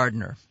 Matthew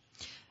Gardner.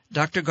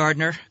 Dr.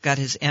 Gardner got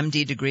his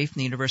MD degree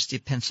from the University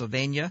of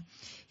Pennsylvania.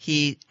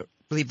 He, I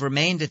believe,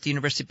 remained at the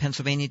University of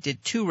Pennsylvania,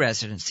 did 2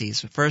 residencies,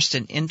 first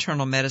in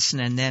internal medicine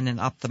and then in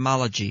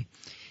ophthalmology,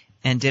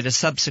 and did a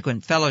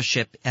subsequent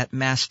fellowship at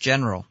Mass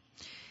General.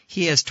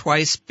 He has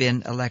twice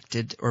been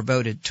elected or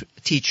voted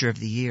Teacher of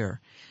the Year.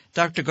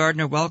 Dr.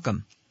 Gardner,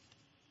 welcome.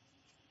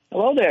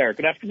 Hello there.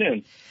 Good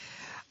afternoon.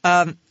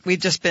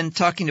 We've just been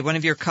talking to one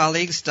of your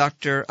colleagues,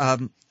 Dr.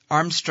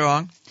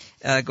 Armstrong,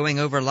 going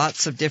over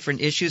lots of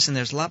different issues, and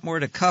there's a lot more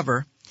to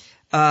cover.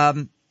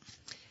 Let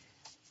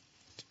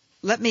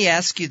me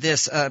ask you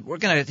this. We're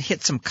going to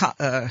hit some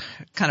kind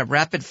of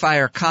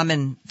rapid-fire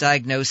common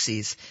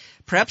diagnoses.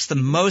 Perhaps the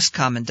most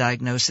common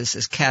diagnosis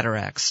is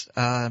cataracts.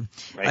 Right.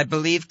 I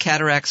believe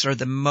cataracts are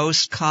the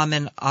most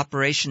common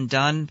operation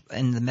done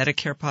in the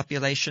Medicare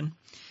population.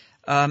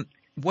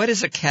 What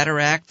is a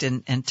cataract,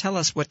 and tell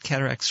us what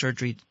cataract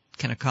surgery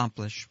can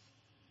accomplish?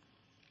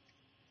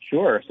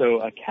 Sure.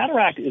 So a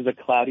cataract is a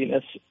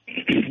cloudiness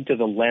to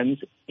the lens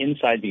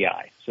inside the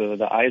eye. So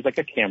the eye is like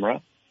a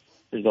camera.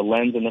 There's a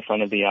lens in the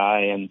front of the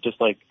eye, and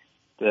just like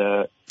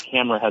the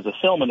camera has a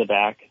film in the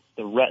back,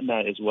 the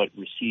retina is what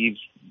receives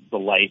the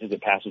light as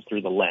it passes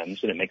through the lens,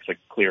 and it makes a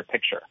clear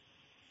picture.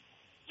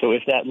 So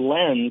if that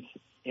lens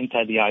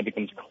inside the eye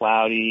becomes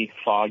cloudy,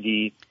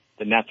 foggy,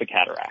 then that's a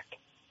cataract.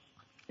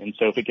 And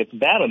so if it gets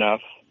bad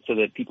enough so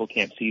that people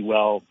can't see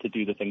well to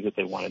do the things that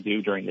they want to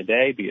do during the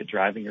day, be it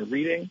driving or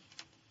reading,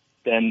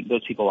 then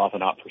those people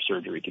often opt for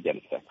surgery to get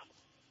it fixed.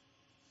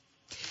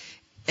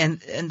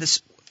 And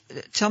this,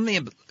 tell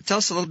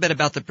us a little bit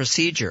about the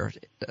procedure.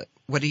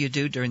 What do you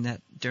do during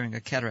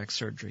a cataract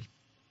surgery?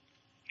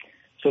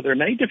 So there are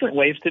many different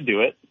ways to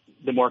do it.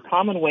 The more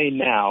common way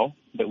now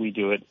that we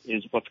do it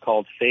is what's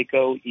called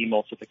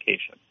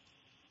phacoemulsification.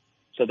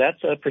 So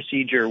that's a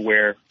procedure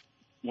where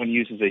one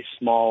uses a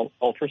small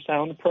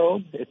ultrasound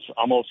probe. It's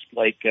almost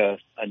like a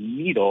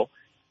needle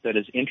that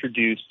is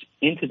introduced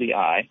into the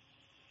eye,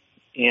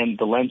 and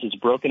the lens is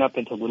broken up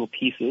into little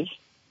pieces,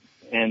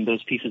 and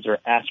those pieces are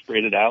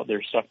aspirated out.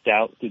 They're sucked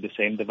out through the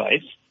same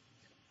device.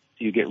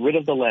 So you get rid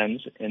of the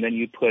lens, and then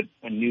you put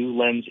a new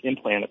lens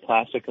implant, a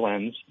plastic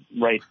lens,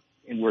 right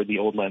in where the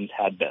old lens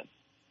had been.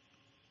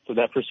 So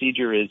that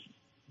procedure is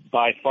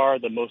by far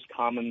the most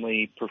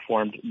commonly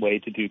performed way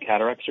to do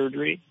cataract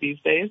surgery these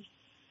days.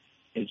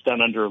 It's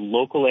done under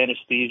local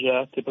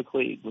anesthesia,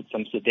 typically with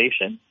some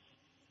sedation,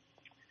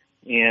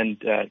 and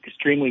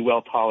extremely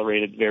well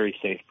tolerated, very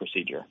safe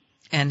procedure.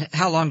 And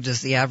how long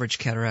does the average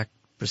cataract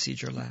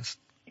procedure last?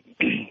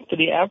 For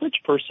the average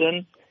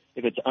person,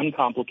 if it's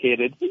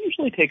uncomplicated, it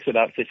usually takes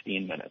about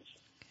 15 minutes.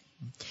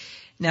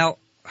 Now,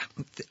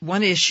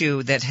 one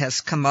issue that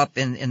has come up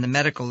in the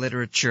medical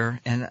literature,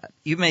 and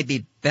you may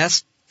be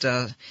best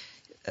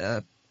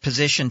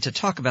positioned to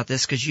talk about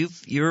this because you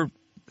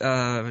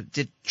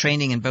did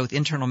training in both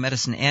internal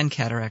medicine and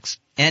cataracts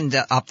and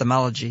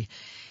ophthalmology,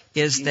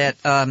 is that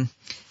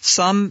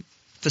some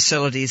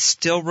facilities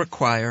still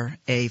require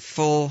a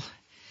full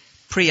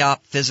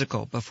pre-op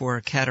physical before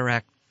a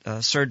cataract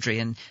surgery,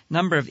 and a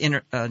number of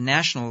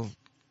national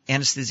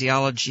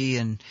anesthesiology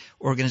and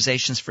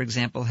organizations, for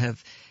example,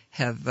 have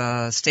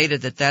have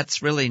stated that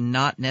that's really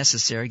not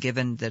necessary,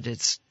 given that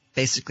it's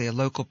basically a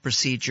local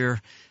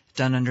procedure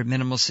done under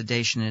minimal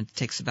sedation, and it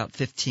takes about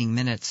 15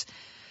 minutes.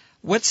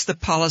 What's the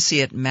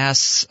policy at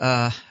Mass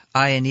Eye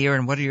and Ear,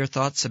 and what are your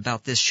thoughts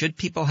about this? Should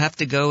people have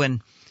to go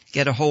and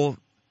get a whole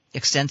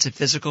extensive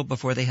physical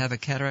before they have a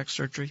cataract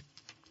surgery?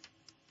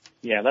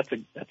 Yeah,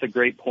 that's a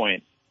great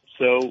point.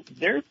 So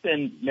there have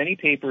been many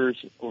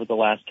papers over the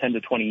last 10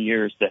 to 20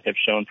 years that have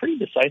shown pretty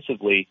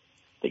decisively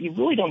that you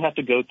really don't have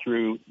to go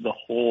through the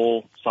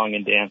whole song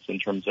and dance in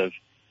terms of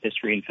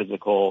history and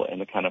physical and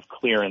the kind of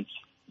clearance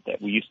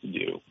that we used to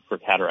do for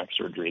cataract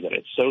surgery, that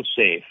it's so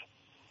safe,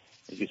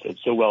 as you said,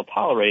 so well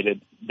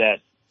tolerated, that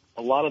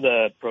a lot of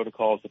the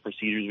protocols, the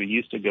procedures we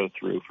used to go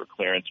through for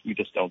clearance, we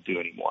just don't do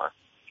anymore.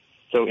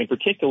 So in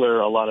particular,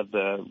 a lot of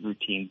the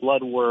routine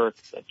blood work,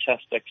 the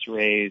chest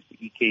x-rays,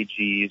 the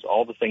EKGs,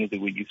 all the things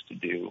that we used to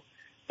do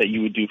that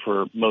you would do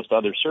for most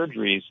other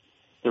surgeries,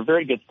 there are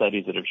very good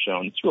studies that have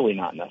shown it's really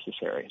not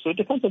necessary. So it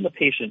depends on the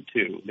patient,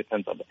 too. It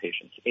depends on the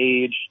patient's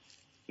age,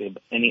 if they have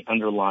any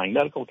underlying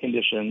medical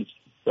conditions.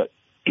 But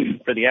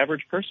for the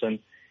average person,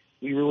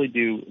 we really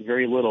do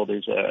very little.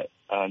 There's a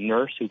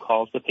nurse who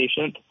calls the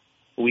patient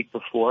a week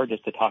before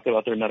just to talk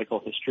about their medical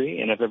history,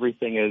 and if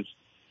everything is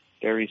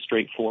very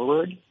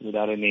straightforward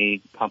without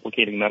any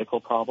complicating medical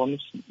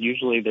problems,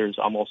 usually there's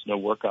almost no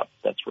workup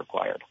that's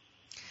required.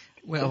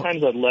 Well,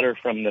 sometimes a letter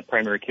from the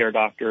primary care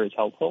doctor is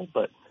helpful,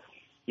 but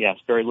yes,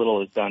 very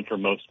little is done for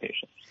most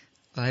patients.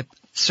 I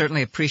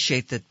certainly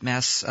appreciate that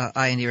Mass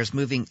Eye and Ear has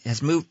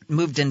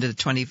moved into the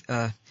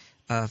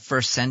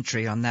 21st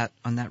century on that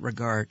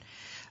regard.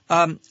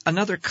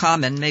 Another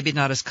common, maybe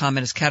not as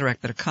common as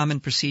cataract, but a common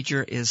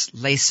procedure is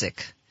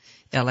LASIK,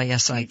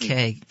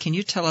 L-A-S-I-K. Can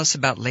you tell us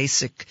about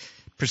LASIK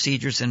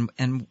procedures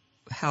and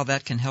how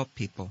that can help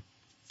people?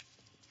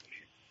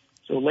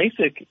 So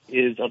LASIK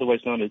is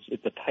otherwise known as,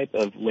 it's a type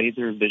of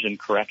laser vision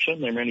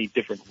correction. There are many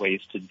different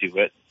ways to do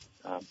it.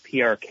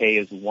 PRK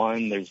is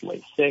one. There's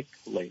LASIK,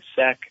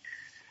 LASEK,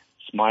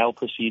 SMILE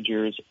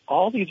procedures.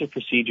 All these are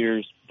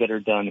procedures that are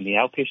done in the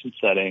outpatient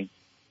setting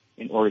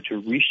in order to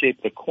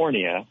reshape the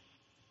cornea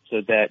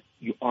so that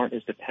you aren't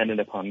as dependent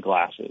upon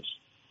glasses.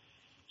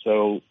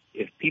 So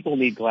if people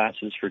need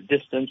glasses for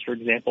distance, for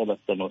example,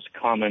 that's the most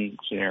common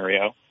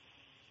scenario,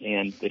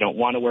 and they don't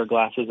want to wear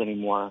glasses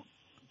anymore,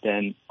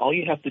 then all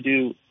you have to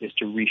do is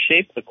to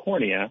reshape the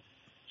cornea.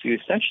 So you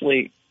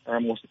essentially are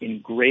almost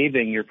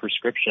engraving your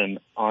prescription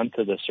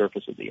onto the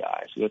surface of the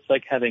eye. So it's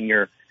like having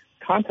your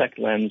contact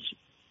lens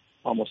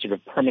almost sort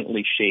of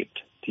permanently shaped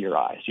to your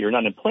eye. So you're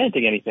not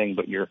implanting anything,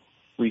 but you're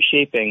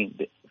reshaping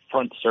the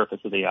front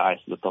surface of the eye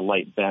so that the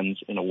light bends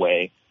in a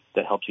way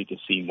that helps you to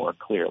see more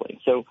clearly.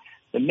 So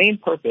the main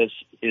purpose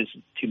is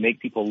to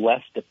make people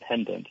less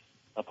dependent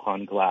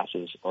upon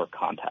glasses or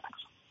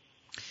contacts.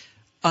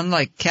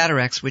 Unlike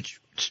cataracts,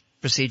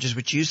 procedures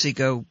which usually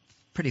go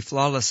pretty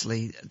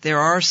flawlessly, there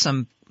are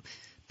some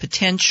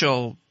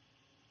potential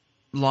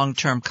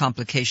long-term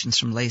complications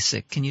from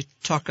LASIK. Can you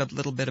talk a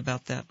little bit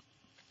about that?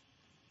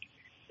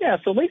 Yeah,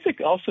 so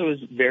LASIK also is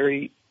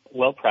very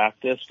well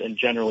practiced and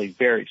generally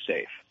very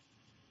safe.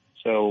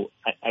 So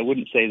I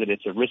wouldn't say that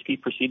it's a risky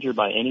procedure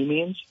by any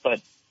means,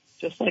 but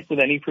just like with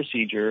any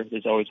procedure,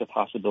 there's always a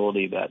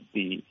possibility that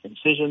the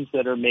incisions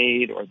that are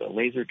made or the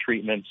laser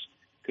treatments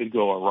could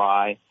go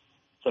awry.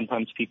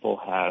 Sometimes people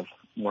have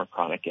more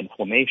chronic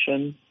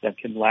inflammation that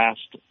can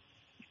last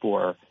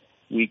for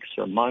weeks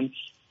or months.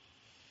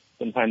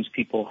 Sometimes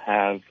people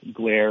have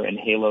glare and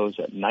halos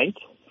at night,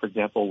 for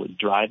example, with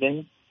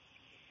driving.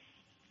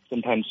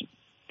 Sometimes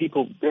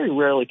people very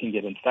rarely can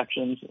get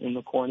infections in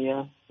the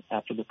cornea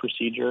after the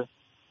procedure,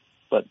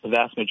 but the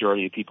vast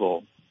majority of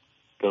people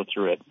go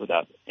through it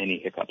without any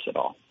hiccups at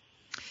all.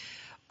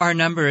 Our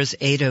number is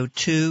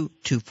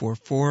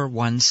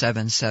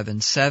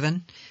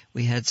 802-244-1777.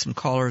 We had some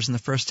callers in the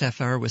first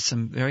half hour with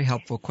some very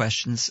helpful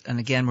questions. And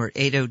again, we're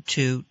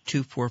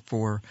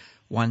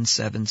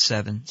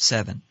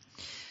 802-244-1777.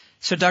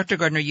 So, Dr.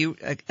 Gardner, you,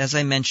 as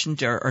I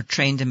mentioned, are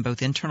trained in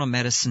both internal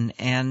medicine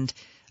and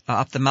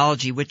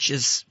ophthalmology, which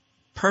is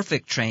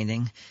perfect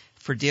training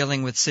for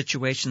dealing with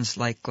situations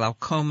like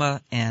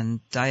glaucoma and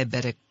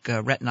diabetic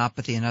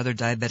retinopathy and other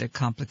diabetic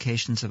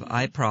complications of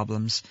eye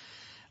problems,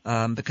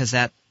 because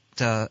that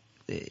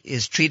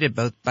is treated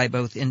by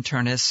both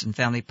internists and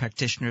family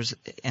practitioners,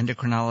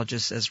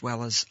 endocrinologists, as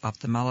well as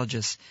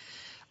ophthalmologists.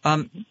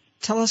 Talk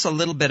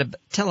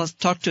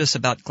to us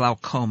about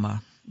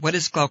glaucoma. What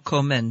is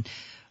glaucoma and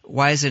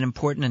why is it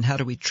important, and how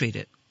do we treat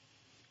it?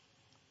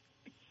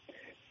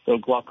 So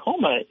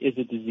glaucoma is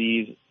a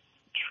disease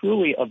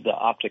truly of the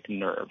optic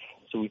nerve.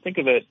 So we think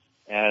of it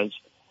as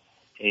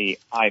a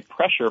eye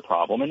pressure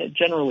problem, and it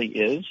generally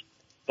is,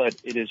 but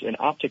it is an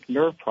optic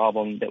nerve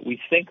problem that we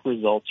think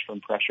results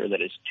from pressure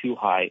that is too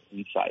high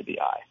inside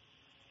the eye.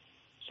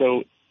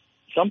 So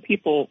some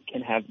people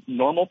can have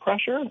normal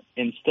pressure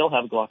and still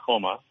have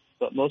glaucoma,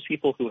 but most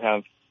people who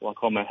have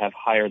glaucoma have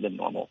higher than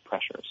normal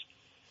pressures.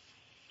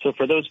 So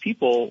for those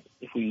people,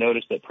 if we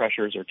notice that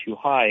pressures are too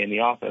high in the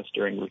office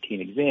during routine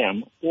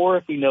exam, or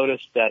if we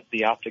notice that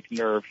the optic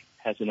nerve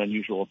has an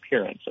unusual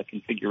appearance, a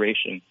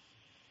configuration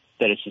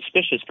that is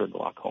suspicious for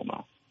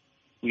glaucoma,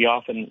 we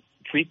often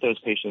treat those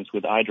patients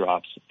with eye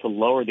drops to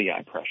lower the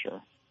eye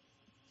pressure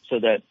so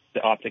that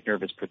the optic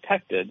nerve is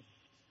protected,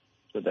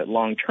 so that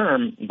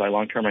long-term, and by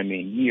long-term I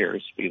mean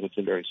years because it's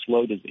a very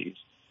slow disease,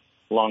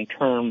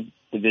 long-term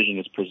the vision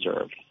is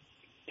preserved.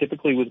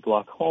 Typically with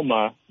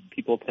glaucoma,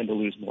 people tend to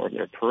lose more of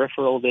their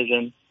peripheral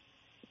vision,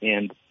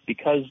 and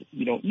because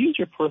you don't use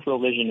your peripheral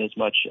vision as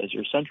much as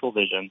your central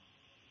vision,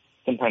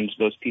 sometimes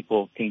those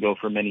people can go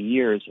for many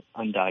years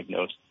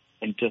undiagnosed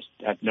and just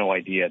have no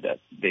idea that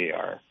they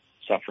are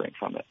suffering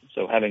from it.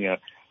 So having a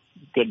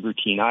good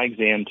routine eye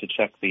exam to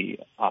check the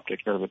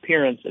optic nerve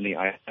appearance and the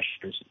eye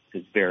pressures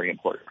is very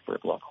important for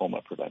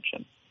glaucoma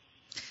prevention.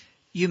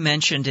 You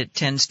mentioned it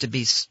tends to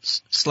be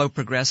slow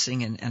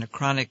progressing and a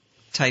chronic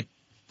type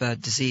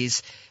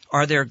disease.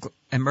 Are there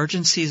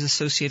emergencies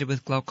associated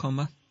with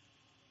glaucoma?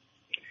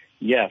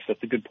 Yes,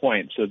 that's a good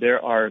point. So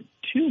there are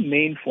two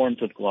main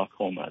forms of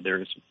glaucoma.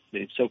 There's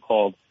the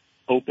so-called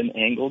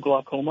open-angle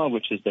glaucoma,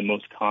 which is the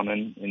most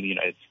common in the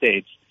United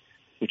States,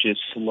 which is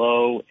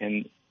slow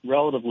and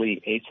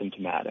relatively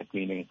asymptomatic,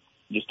 meaning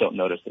you just don't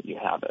notice that you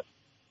have it.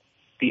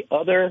 The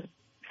other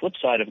flip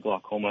side of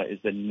glaucoma is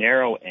the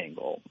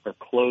narrow-angle or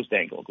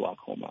closed-angle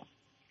glaucoma,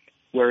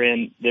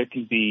 wherein there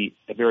can be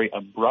a very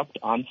abrupt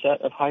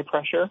onset of high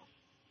pressure,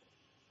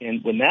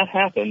 and when that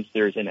happens,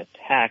 there's an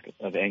attack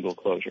of angle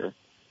closure,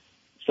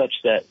 such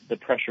that the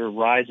pressure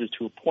rises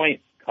to a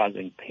point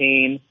causing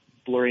pain,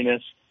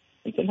 blurriness,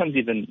 and sometimes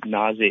even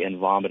nausea and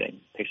vomiting.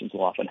 Patients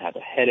will often have a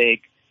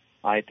headache,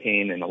 eye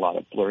pain, and a lot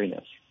of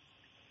blurriness.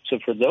 So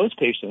for those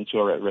patients who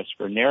are at risk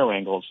for narrow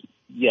angles,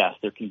 yes,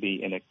 there can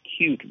be an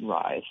acute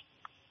rise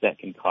that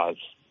can cause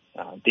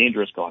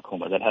dangerous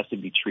glaucoma that has to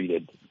be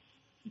treated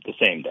the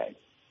same day.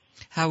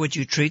 How would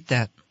you treat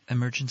that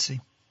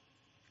emergency?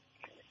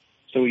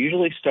 So we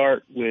usually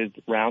start with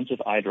rounds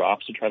of eye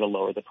drops to try to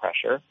lower the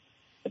pressure.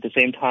 At the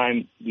same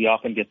time, we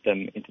often get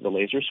them into the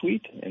laser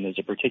suite, and there's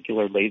a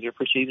particular laser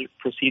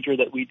procedure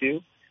that we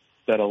do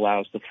that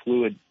allows the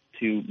fluid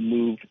to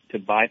move to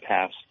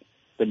bypass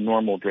the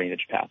normal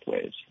drainage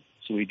pathways.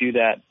 So we do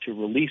that to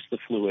release the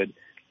fluid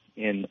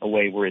in a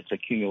way where it's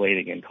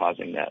accumulating and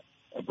causing that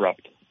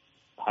abrupt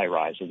high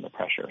rise in the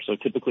pressure. So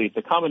typically it's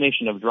a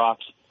combination of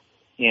drops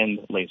and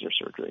laser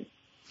surgery.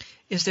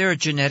 Is there a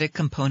genetic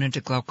component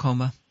to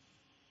glaucoma?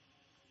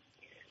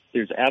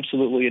 There's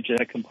absolutely a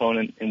genetic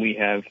component, and we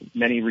have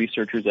many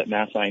researchers at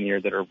Mass Eye and Ear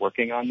that are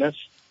working on this.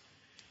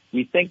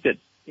 We think that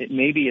it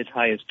may be as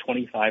high as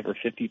 25 or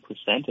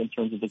 50% in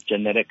terms of its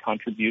genetic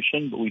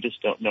contribution, but we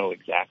just don't know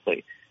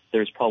exactly.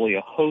 There's probably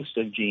a host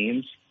of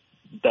genes,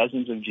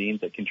 dozens of genes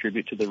that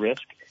contribute to the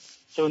risk.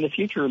 So in the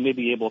future, we may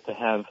be able to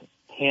have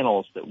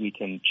panels that we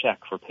can check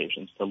for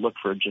patients to look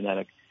for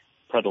genetic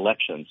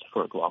predilections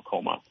for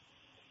glaucoma.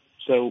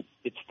 So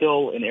it's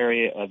still an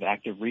area of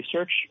active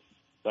research,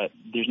 but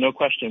there's no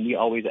question we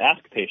always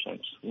ask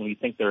patients when we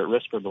think they're at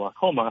risk for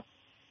glaucoma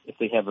if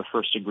they have a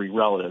first-degree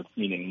relative,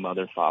 meaning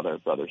mother, father,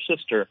 brother,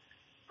 sister,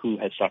 who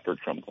has suffered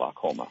from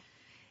glaucoma.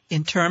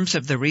 In terms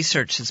of the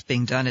research that's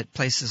being done at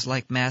places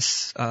like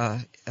Mass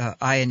Eye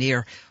and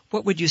Ear,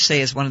 what would you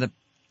say is one of the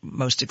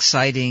most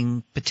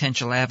exciting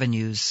potential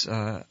avenues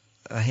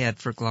ahead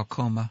for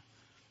glaucoma?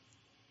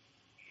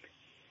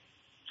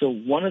 So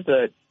one of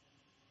the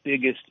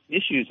biggest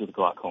issues with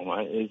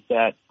glaucoma is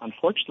that,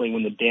 unfortunately,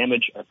 when the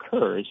damage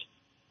occurs,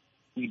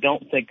 we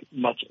don't think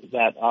much of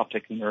that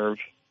optic nerve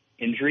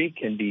injury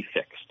can be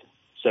fixed.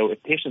 So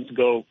if patients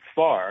go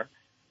far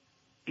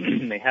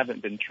and they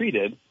haven't been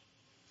treated,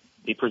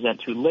 they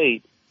present too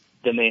late,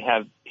 then they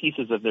have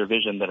pieces of their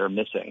vision that are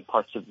missing,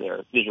 parts of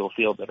their visual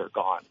field that are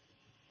gone.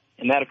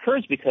 And that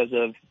occurs because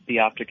of the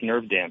optic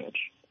nerve damage.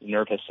 The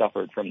nerve has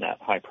suffered from that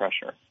high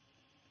pressure.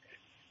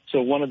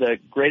 So one of the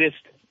greatest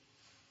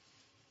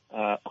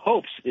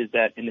hopes is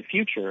that in the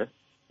future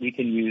we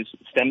can use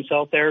stem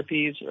cell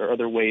therapies or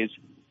other ways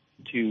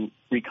to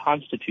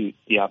reconstitute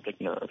the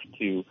optic nerve,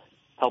 to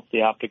help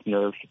the optic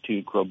nerve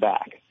to grow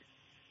back.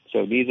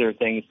 So these are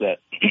things that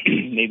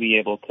may be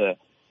able to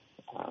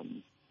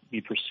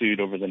be pursued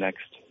over the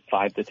next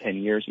 5 to 10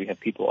 years. We have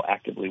people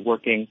actively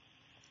working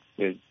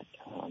with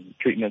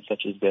treatments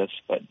such as this,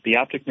 but the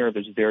optic nerve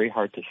is very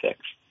hard to fix.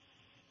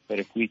 But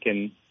if we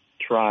can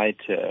try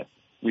to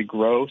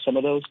regrow some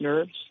of those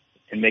nerves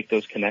and make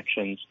those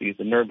connections, because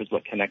the nerve is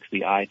what connects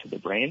the eye to the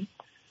brain,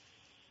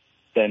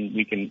 then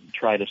we can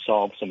try to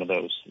solve some of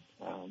those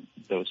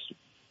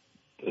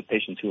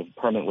patients who have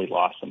permanently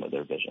lost some of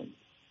their vision.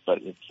 But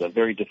it's a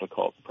very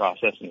difficult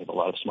process, and we have a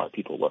lot of smart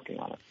people working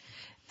on it.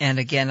 And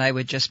again, I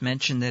would just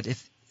mention that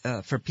if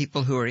for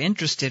people who are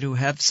interested, who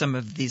have some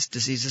of these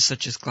diseases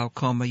such as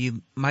glaucoma,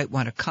 you might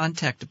want to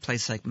contact a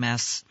place like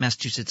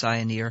Massachusetts Eye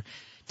and Ear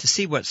to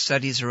see what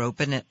studies are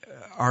open,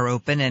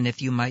 and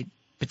if you might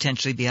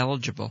potentially be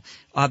eligible.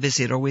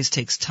 Obviously, it always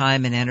takes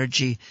time and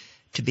energy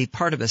to be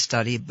part of a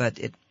study, but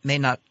it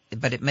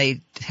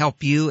may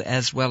help you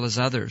as well as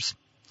others.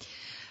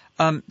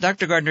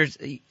 Dr. Gardner,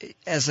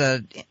 as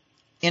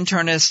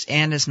internist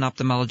and as an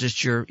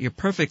ophthalmologist, you're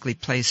perfectly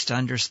placed to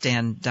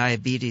understand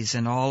diabetes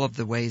and all of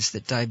the ways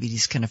that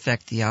diabetes can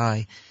affect the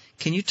eye.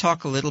 Can you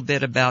talk a little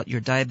bit about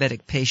your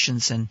diabetic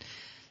patients and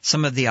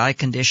some of the eye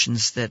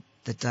conditions that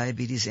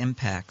diabetes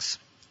impacts?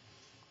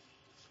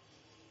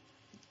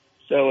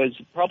 So as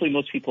probably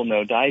most people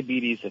know,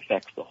 diabetes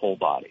affects the whole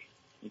body.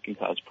 It can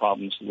cause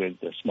problems with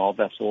the small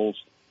vessels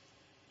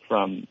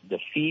from the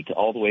feet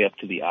all the way up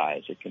to the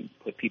eyes. It can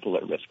put people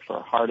at risk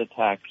for heart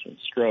attacks and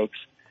strokes.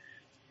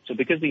 So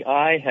because the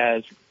eye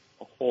has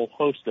a whole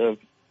host of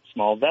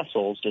small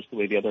vessels, just the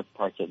way the other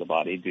parts of the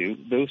body do,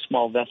 those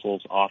small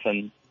vessels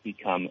often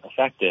become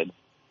affected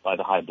by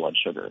the high blood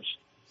sugars.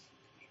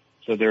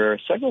 So there are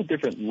several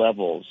different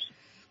levels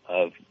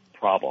of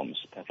problems,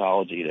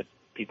 pathology that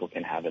people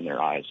can have in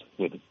their eyes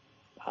with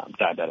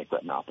diabetic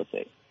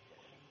retinopathy.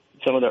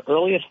 Some of the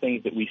earliest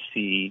things that we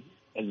see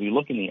as we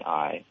look in the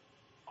eye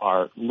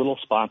are little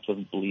spots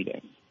of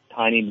bleeding,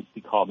 tiny,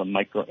 we call them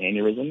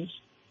microaneurysms,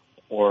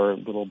 or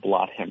little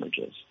blot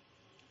hemorrhages.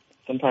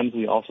 Sometimes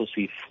we also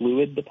see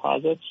fluid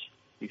deposits.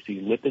 We see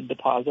lipid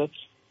deposits.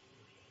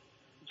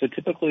 So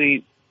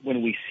typically,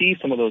 when we see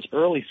some of those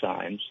early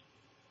signs,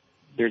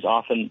 there's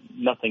often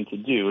nothing to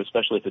do,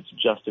 especially if it's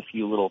just a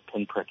few little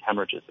pinprick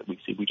hemorrhages that we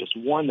see. We just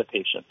warn the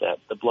patient that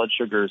the blood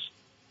sugars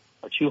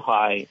are too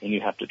high and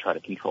you have to try to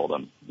control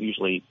them. We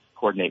usually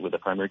coordinate with the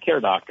primary care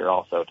doctor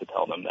also to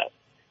tell them that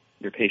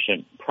your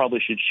patient probably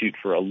should shoot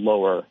for a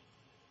lower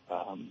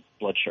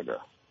blood sugar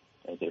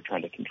as they're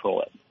trying to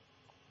control it.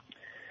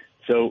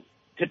 So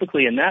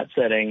typically in that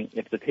setting,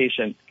 if the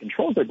patient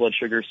controls their blood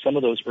sugar, some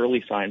of those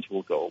early signs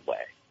will go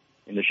away,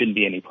 and there shouldn't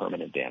be any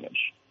permanent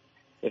damage.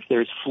 If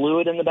there's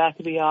fluid in the back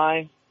of the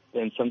eye,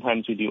 then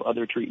sometimes we do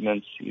other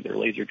treatments, either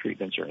laser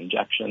treatments or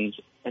injections,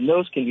 and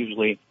those can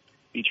usually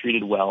be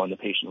treated well and the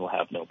patient will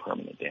have no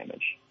permanent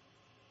damage.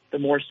 The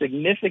more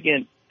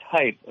significant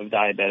type of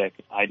diabetic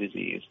eye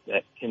disease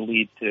that can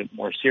lead to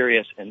more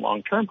serious and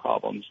long-term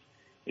problems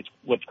is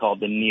what's called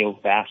the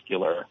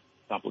neovascular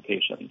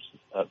complications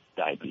of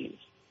diabetes.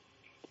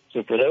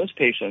 So for those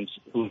patients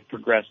who have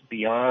progressed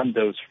beyond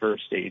those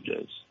first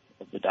stages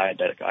of the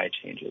diabetic eye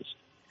changes,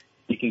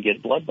 you can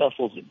get blood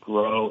vessels that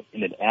grow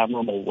in an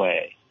abnormal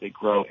way. They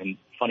grow in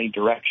funny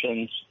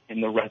directions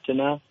in the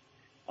retina,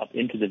 up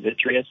into the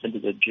vitreous, into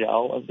the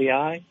gel of the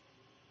eye,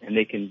 and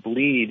they can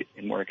bleed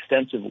in more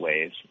extensive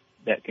ways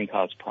that can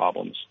cause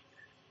problems.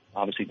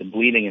 Obviously, the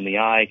bleeding in the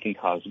eye can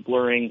cause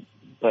blurring,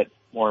 but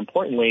more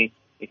importantly,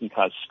 it can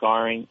cause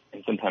scarring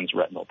and sometimes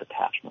retinal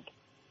detachment.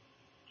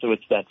 So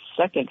it's that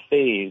second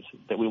phase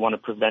that we want to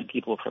prevent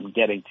people from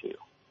getting to.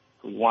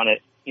 We want to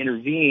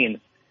intervene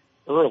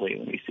early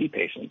when we see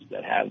patients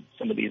that have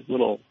some of these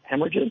little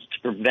hemorrhages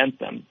to prevent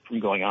them from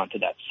going on to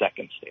that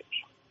second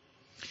stage.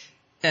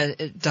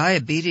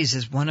 Diabetes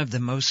is one of the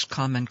most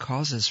common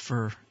causes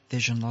for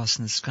vision loss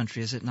in this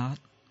country, is it not?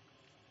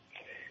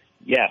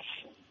 Yes,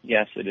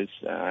 it is.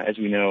 As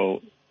we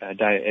know, as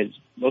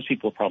most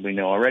people probably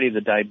know already,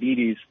 the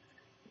diabetes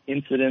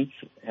incidence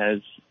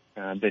has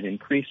been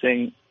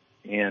increasing,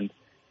 and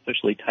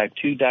especially type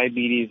 2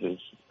 diabetes is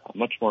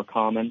much more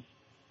common.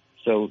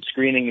 So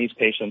screening these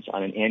patients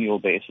on an annual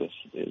basis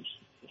is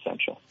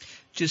essential.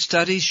 Do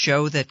studies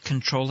show that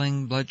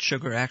controlling blood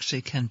sugar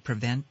actually can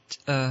prevent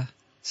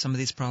some of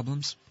these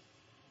problems?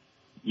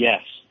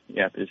 Yes,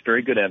 there's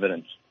very good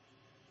evidence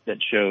that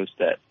shows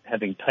that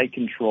having tight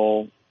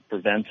control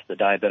prevents the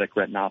diabetic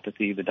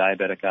retinopathy, the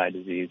diabetic eye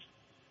disease,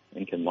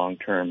 and can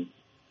long-term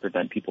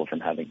prevent people from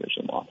having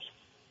vision loss.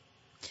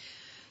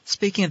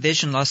 Speaking of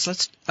vision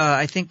loss,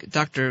 I think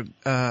Dr.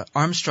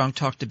 Armstrong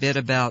talked a bit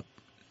about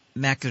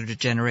macular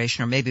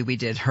degeneration, or maybe we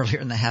did earlier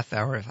in the half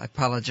hour. I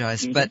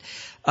apologize. Mm-hmm.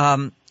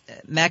 But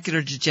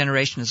macular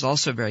degeneration is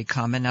also very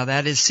common. Now,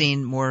 that is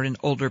seen more in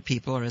older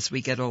people or as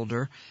we get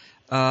older.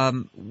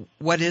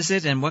 What is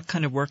it, and what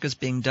kind of work is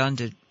being done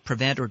to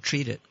prevent or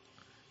treat it?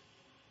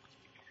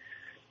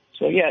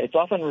 So, it's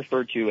often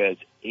referred to as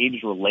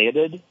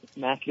age-related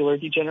macular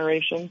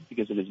degeneration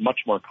because it is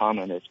much more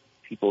common as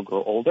people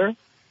grow older.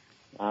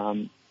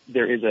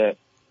 There is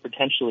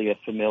potentially a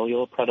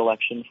familial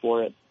predilection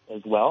for it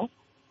as well.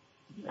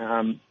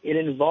 It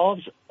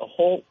involves a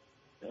whole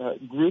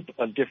group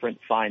of different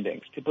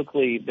findings.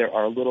 Typically, there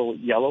are little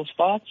yellow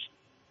spots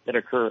that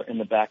occur in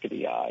the back of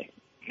the eye.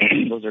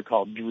 Those are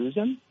called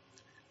drusen.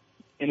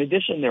 In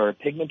addition, there are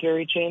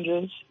pigmentary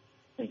changes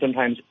and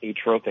sometimes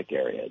atrophic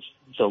areas.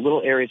 So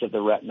little areas of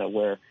the retina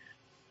where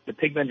the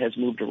pigment has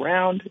moved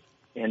around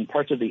and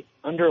parts of the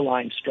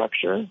underlying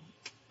structure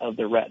of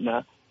the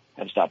retina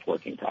have stopped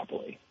working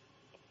properly.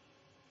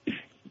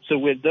 So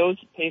with those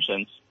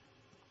patients,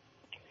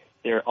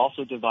 they're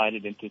also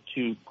divided into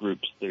two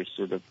groups. There's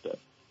sort of the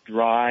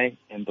dry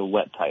and the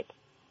wet type.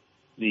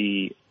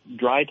 The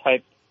dry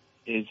type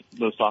is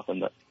most often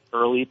the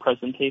early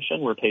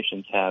presentation where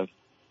patients have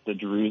the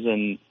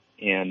drusen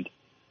and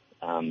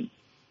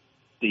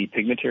the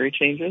pigmentary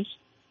changes.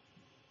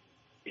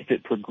 If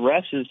it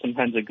progresses,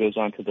 sometimes it goes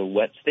on to the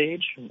wet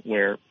stage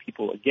where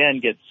people, again,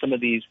 get some of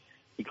these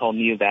we call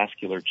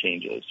neovascular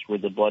changes where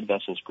the blood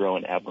vessels grow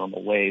in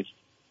abnormal ways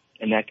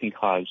and that can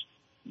cause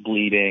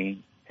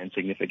bleeding and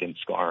significant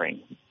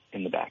scarring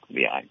in the back of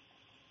the eye.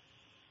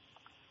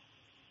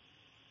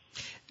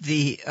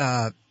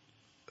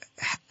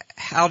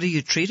 How do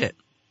you treat it?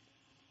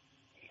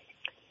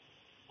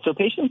 So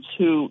patients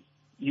who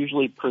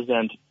usually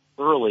present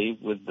early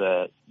with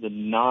the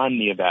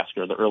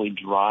non-neovascular, the early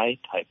dry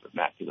type of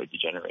macular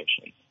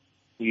degeneration,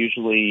 we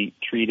usually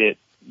treat it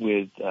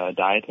with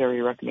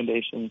dietary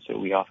recommendations. So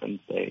we often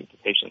say to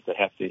patients that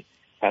have to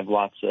have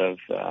lots of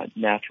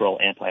natural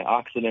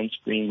antioxidants,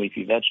 green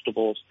leafy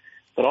vegetables,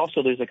 but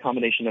also there's a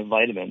combination of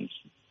vitamins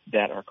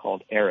that are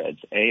called AREDS,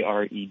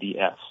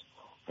 A-R-E-D-S.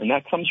 And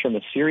that comes from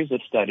a series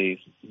of studies,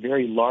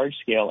 very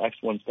large-scale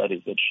X1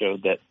 studies that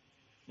showed that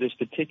this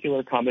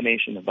particular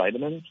combination of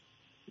vitamins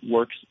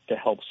works to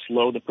help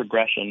slow the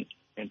progression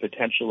and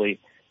potentially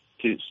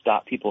to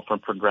stop people from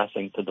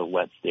progressing to the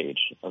wet stage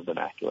of the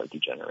macular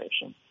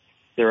degeneration.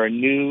 There are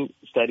new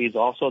studies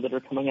also that are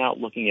coming out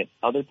looking at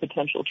other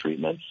potential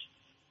treatments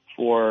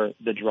for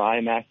the dry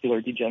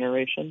macular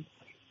degeneration,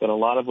 but a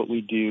lot of what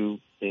we do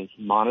is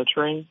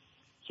monitoring.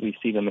 So we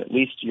see them at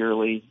least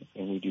yearly,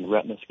 and we do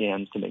retina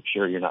scans to make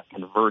sure you're not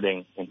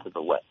converting into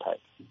the wet type.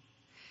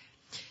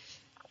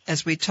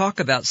 As we talk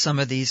about some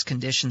of these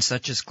conditions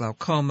such as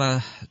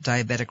glaucoma,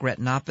 diabetic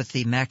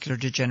retinopathy, macular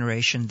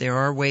degeneration, there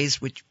are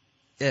ways which,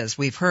 as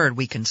we've heard,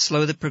 we can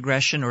slow the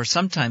progression or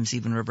sometimes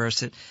even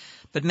reverse it.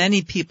 But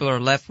many people are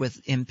left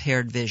with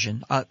impaired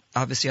vision.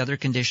 Obviously, other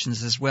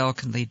conditions as well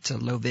can lead to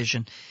low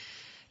vision.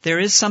 There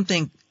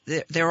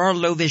are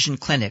low vision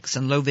clinics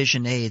and low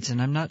vision aids,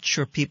 and I'm not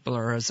sure people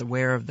are as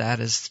aware of that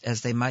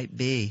as they might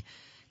be.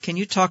 Can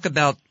you talk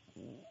about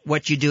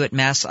what you do at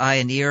Mass Eye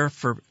and Ear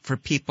for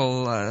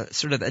people,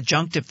 sort of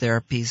adjunctive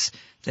therapies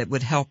that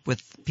would help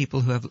with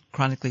people who have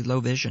chronically low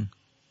vision?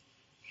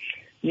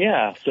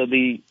 Yeah, so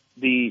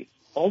the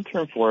old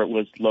term for it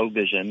was low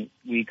vision.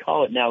 We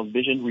call it now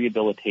vision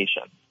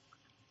rehabilitation.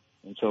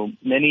 And so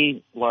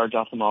many large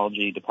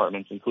ophthalmology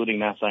departments, including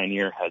Mass Eye and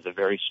Ear, has a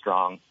very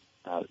strong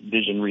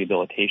vision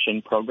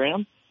rehabilitation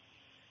program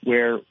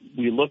where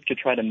we look to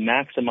try to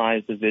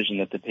maximize the vision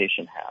that the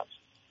patient has.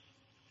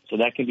 So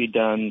that can be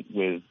done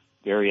with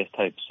various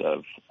types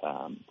of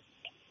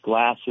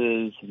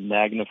glasses,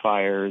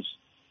 magnifiers,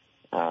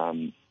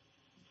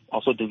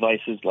 also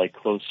devices like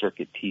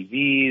closed-circuit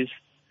TVs.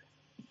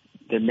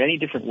 There are many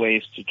different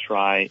ways to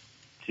try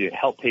to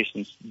help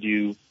patients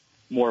do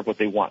more of what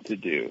they want to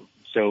do.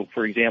 So,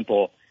 for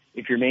example,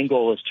 if your main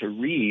goal is to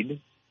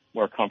read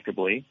more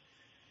comfortably,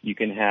 you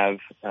can have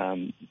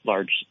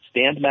large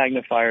stand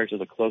magnifiers or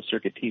the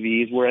closed-circuit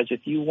TVs, whereas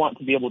if you want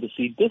to be able to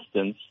see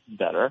distance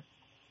better,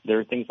 there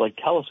are things like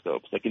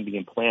telescopes that can be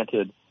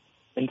implanted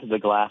into the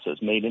glasses,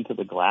 made into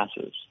the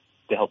glasses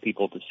to help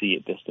people to see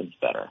at distance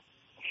better.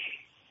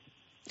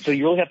 So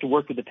you really have to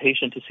work with the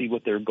patient to see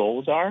what their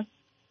goals are,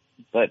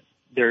 but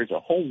there's a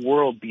whole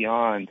world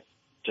beyond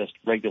just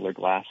regular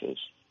glasses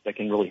that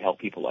can really help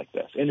people like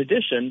this. In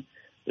addition,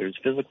 there's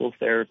physical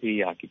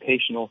therapy,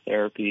 occupational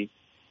therapy,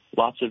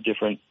 lots of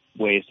different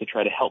ways to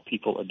try to help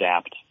people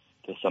adapt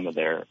to some of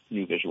their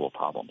new visual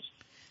problems.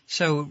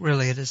 So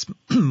really it is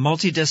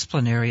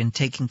multidisciplinary in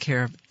taking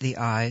care of the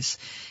eyes.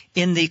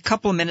 In the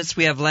couple of minutes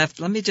we have left,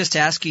 let me just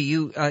ask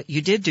you,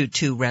 you did do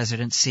 2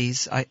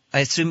 residencies. I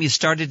assume you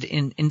started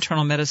in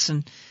internal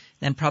medicine,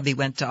 then probably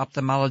went to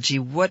ophthalmology.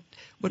 What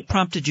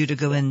prompted you to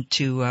go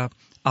into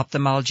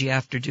ophthalmology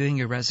after doing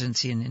your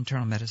residency in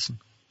internal medicine?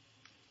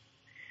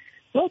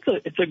 Well,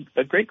 it's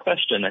a great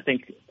question. I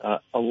think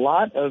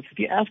if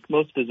you ask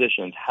most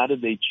physicians, how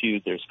did they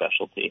choose their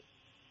specialty?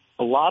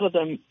 A lot of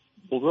them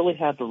will really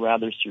have a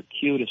rather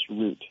circuitous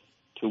route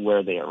to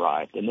where they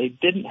arrived, and they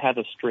didn't have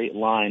a straight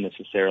line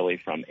necessarily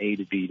from A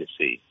to B to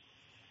C.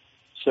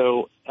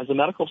 So as a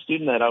medical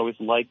student, I'd always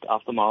liked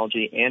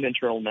ophthalmology and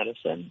internal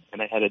medicine,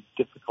 and I had a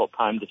difficult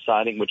time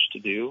deciding which to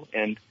do.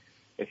 And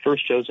I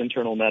first chose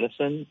internal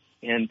medicine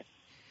and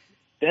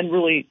then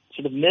really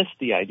sort of missed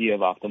the idea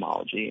of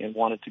ophthalmology and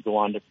wanted to go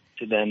on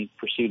to then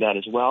pursue that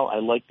as well. I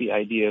liked the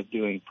idea of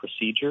doing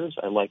procedures.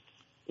 I liked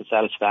the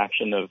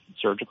satisfaction of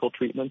surgical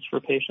treatments for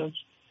patients.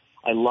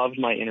 I loved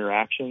my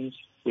interactions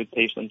with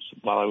patients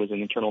while I was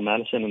in internal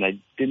medicine, and I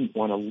didn't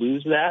want to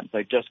lose that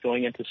by just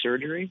going into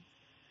surgery.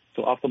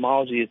 So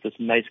ophthalmology is this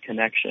nice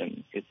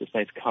connection. It's this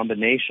nice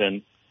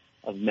combination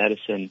of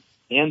medicine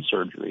and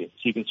surgery,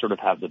 so you can sort of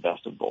have the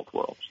best of both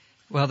worlds.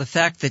 Well, the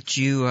fact that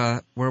you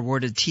were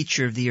awarded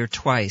Teacher of the Year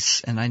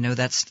twice, and I know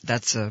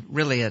that's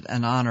really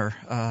an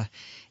honor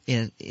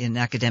in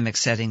academic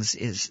settings,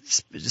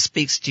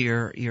 speaks to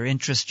your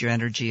interest, your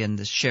energy, and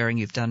the sharing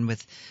you've done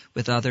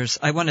with others.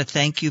 I want to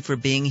thank you for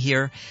being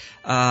here,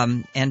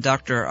 and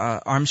Dr.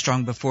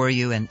 Armstrong before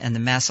you, and the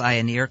Mass Eye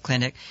and Ear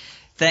Clinic.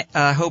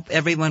 I hope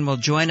everyone will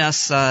join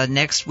us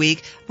next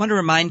week. I want to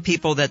remind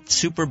people that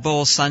Super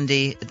Bowl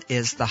Sunday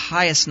is the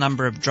highest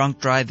number of drunk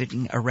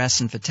driving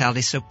arrests and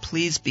fatalities, so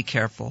please be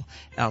careful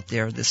out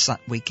there this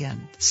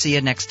weekend. See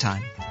you next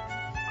time.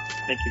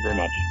 Thank you very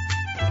much.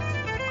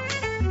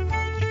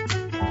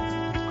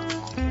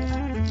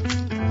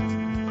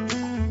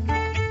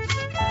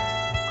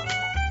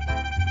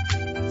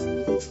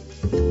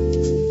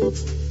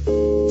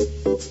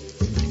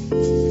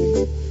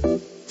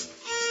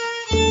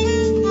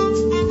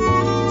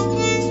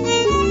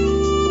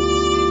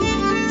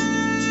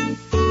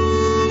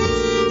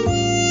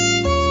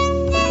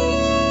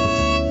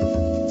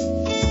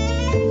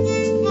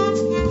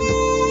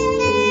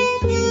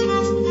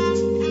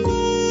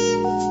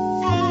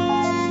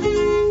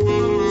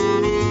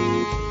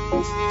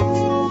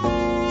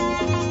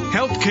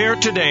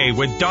 Today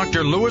with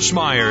Dr. Lewis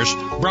Myers,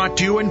 brought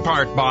to you in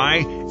part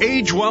by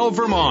Age Well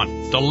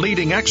Vermont, the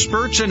leading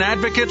experts and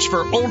advocates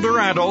for older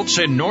adults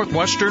in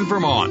northwestern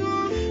Vermont.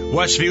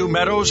 Westview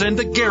Meadows and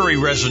the Gary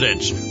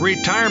residents,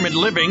 retirement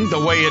living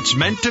the way it's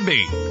meant to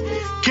be.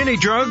 Kinney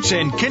Drugs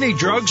and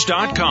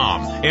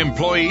KinneyDrugs.com.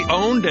 Employee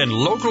owned and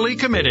locally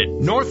committed.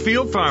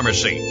 Northfield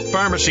Pharmacy.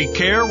 Pharmacy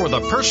care with a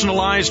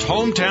personalized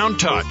hometown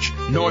touch.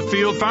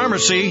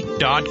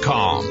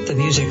 NorthfieldPharmacy.com. The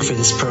music for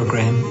this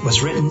program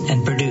was written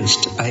and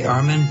produced by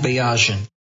Armin Bayajian.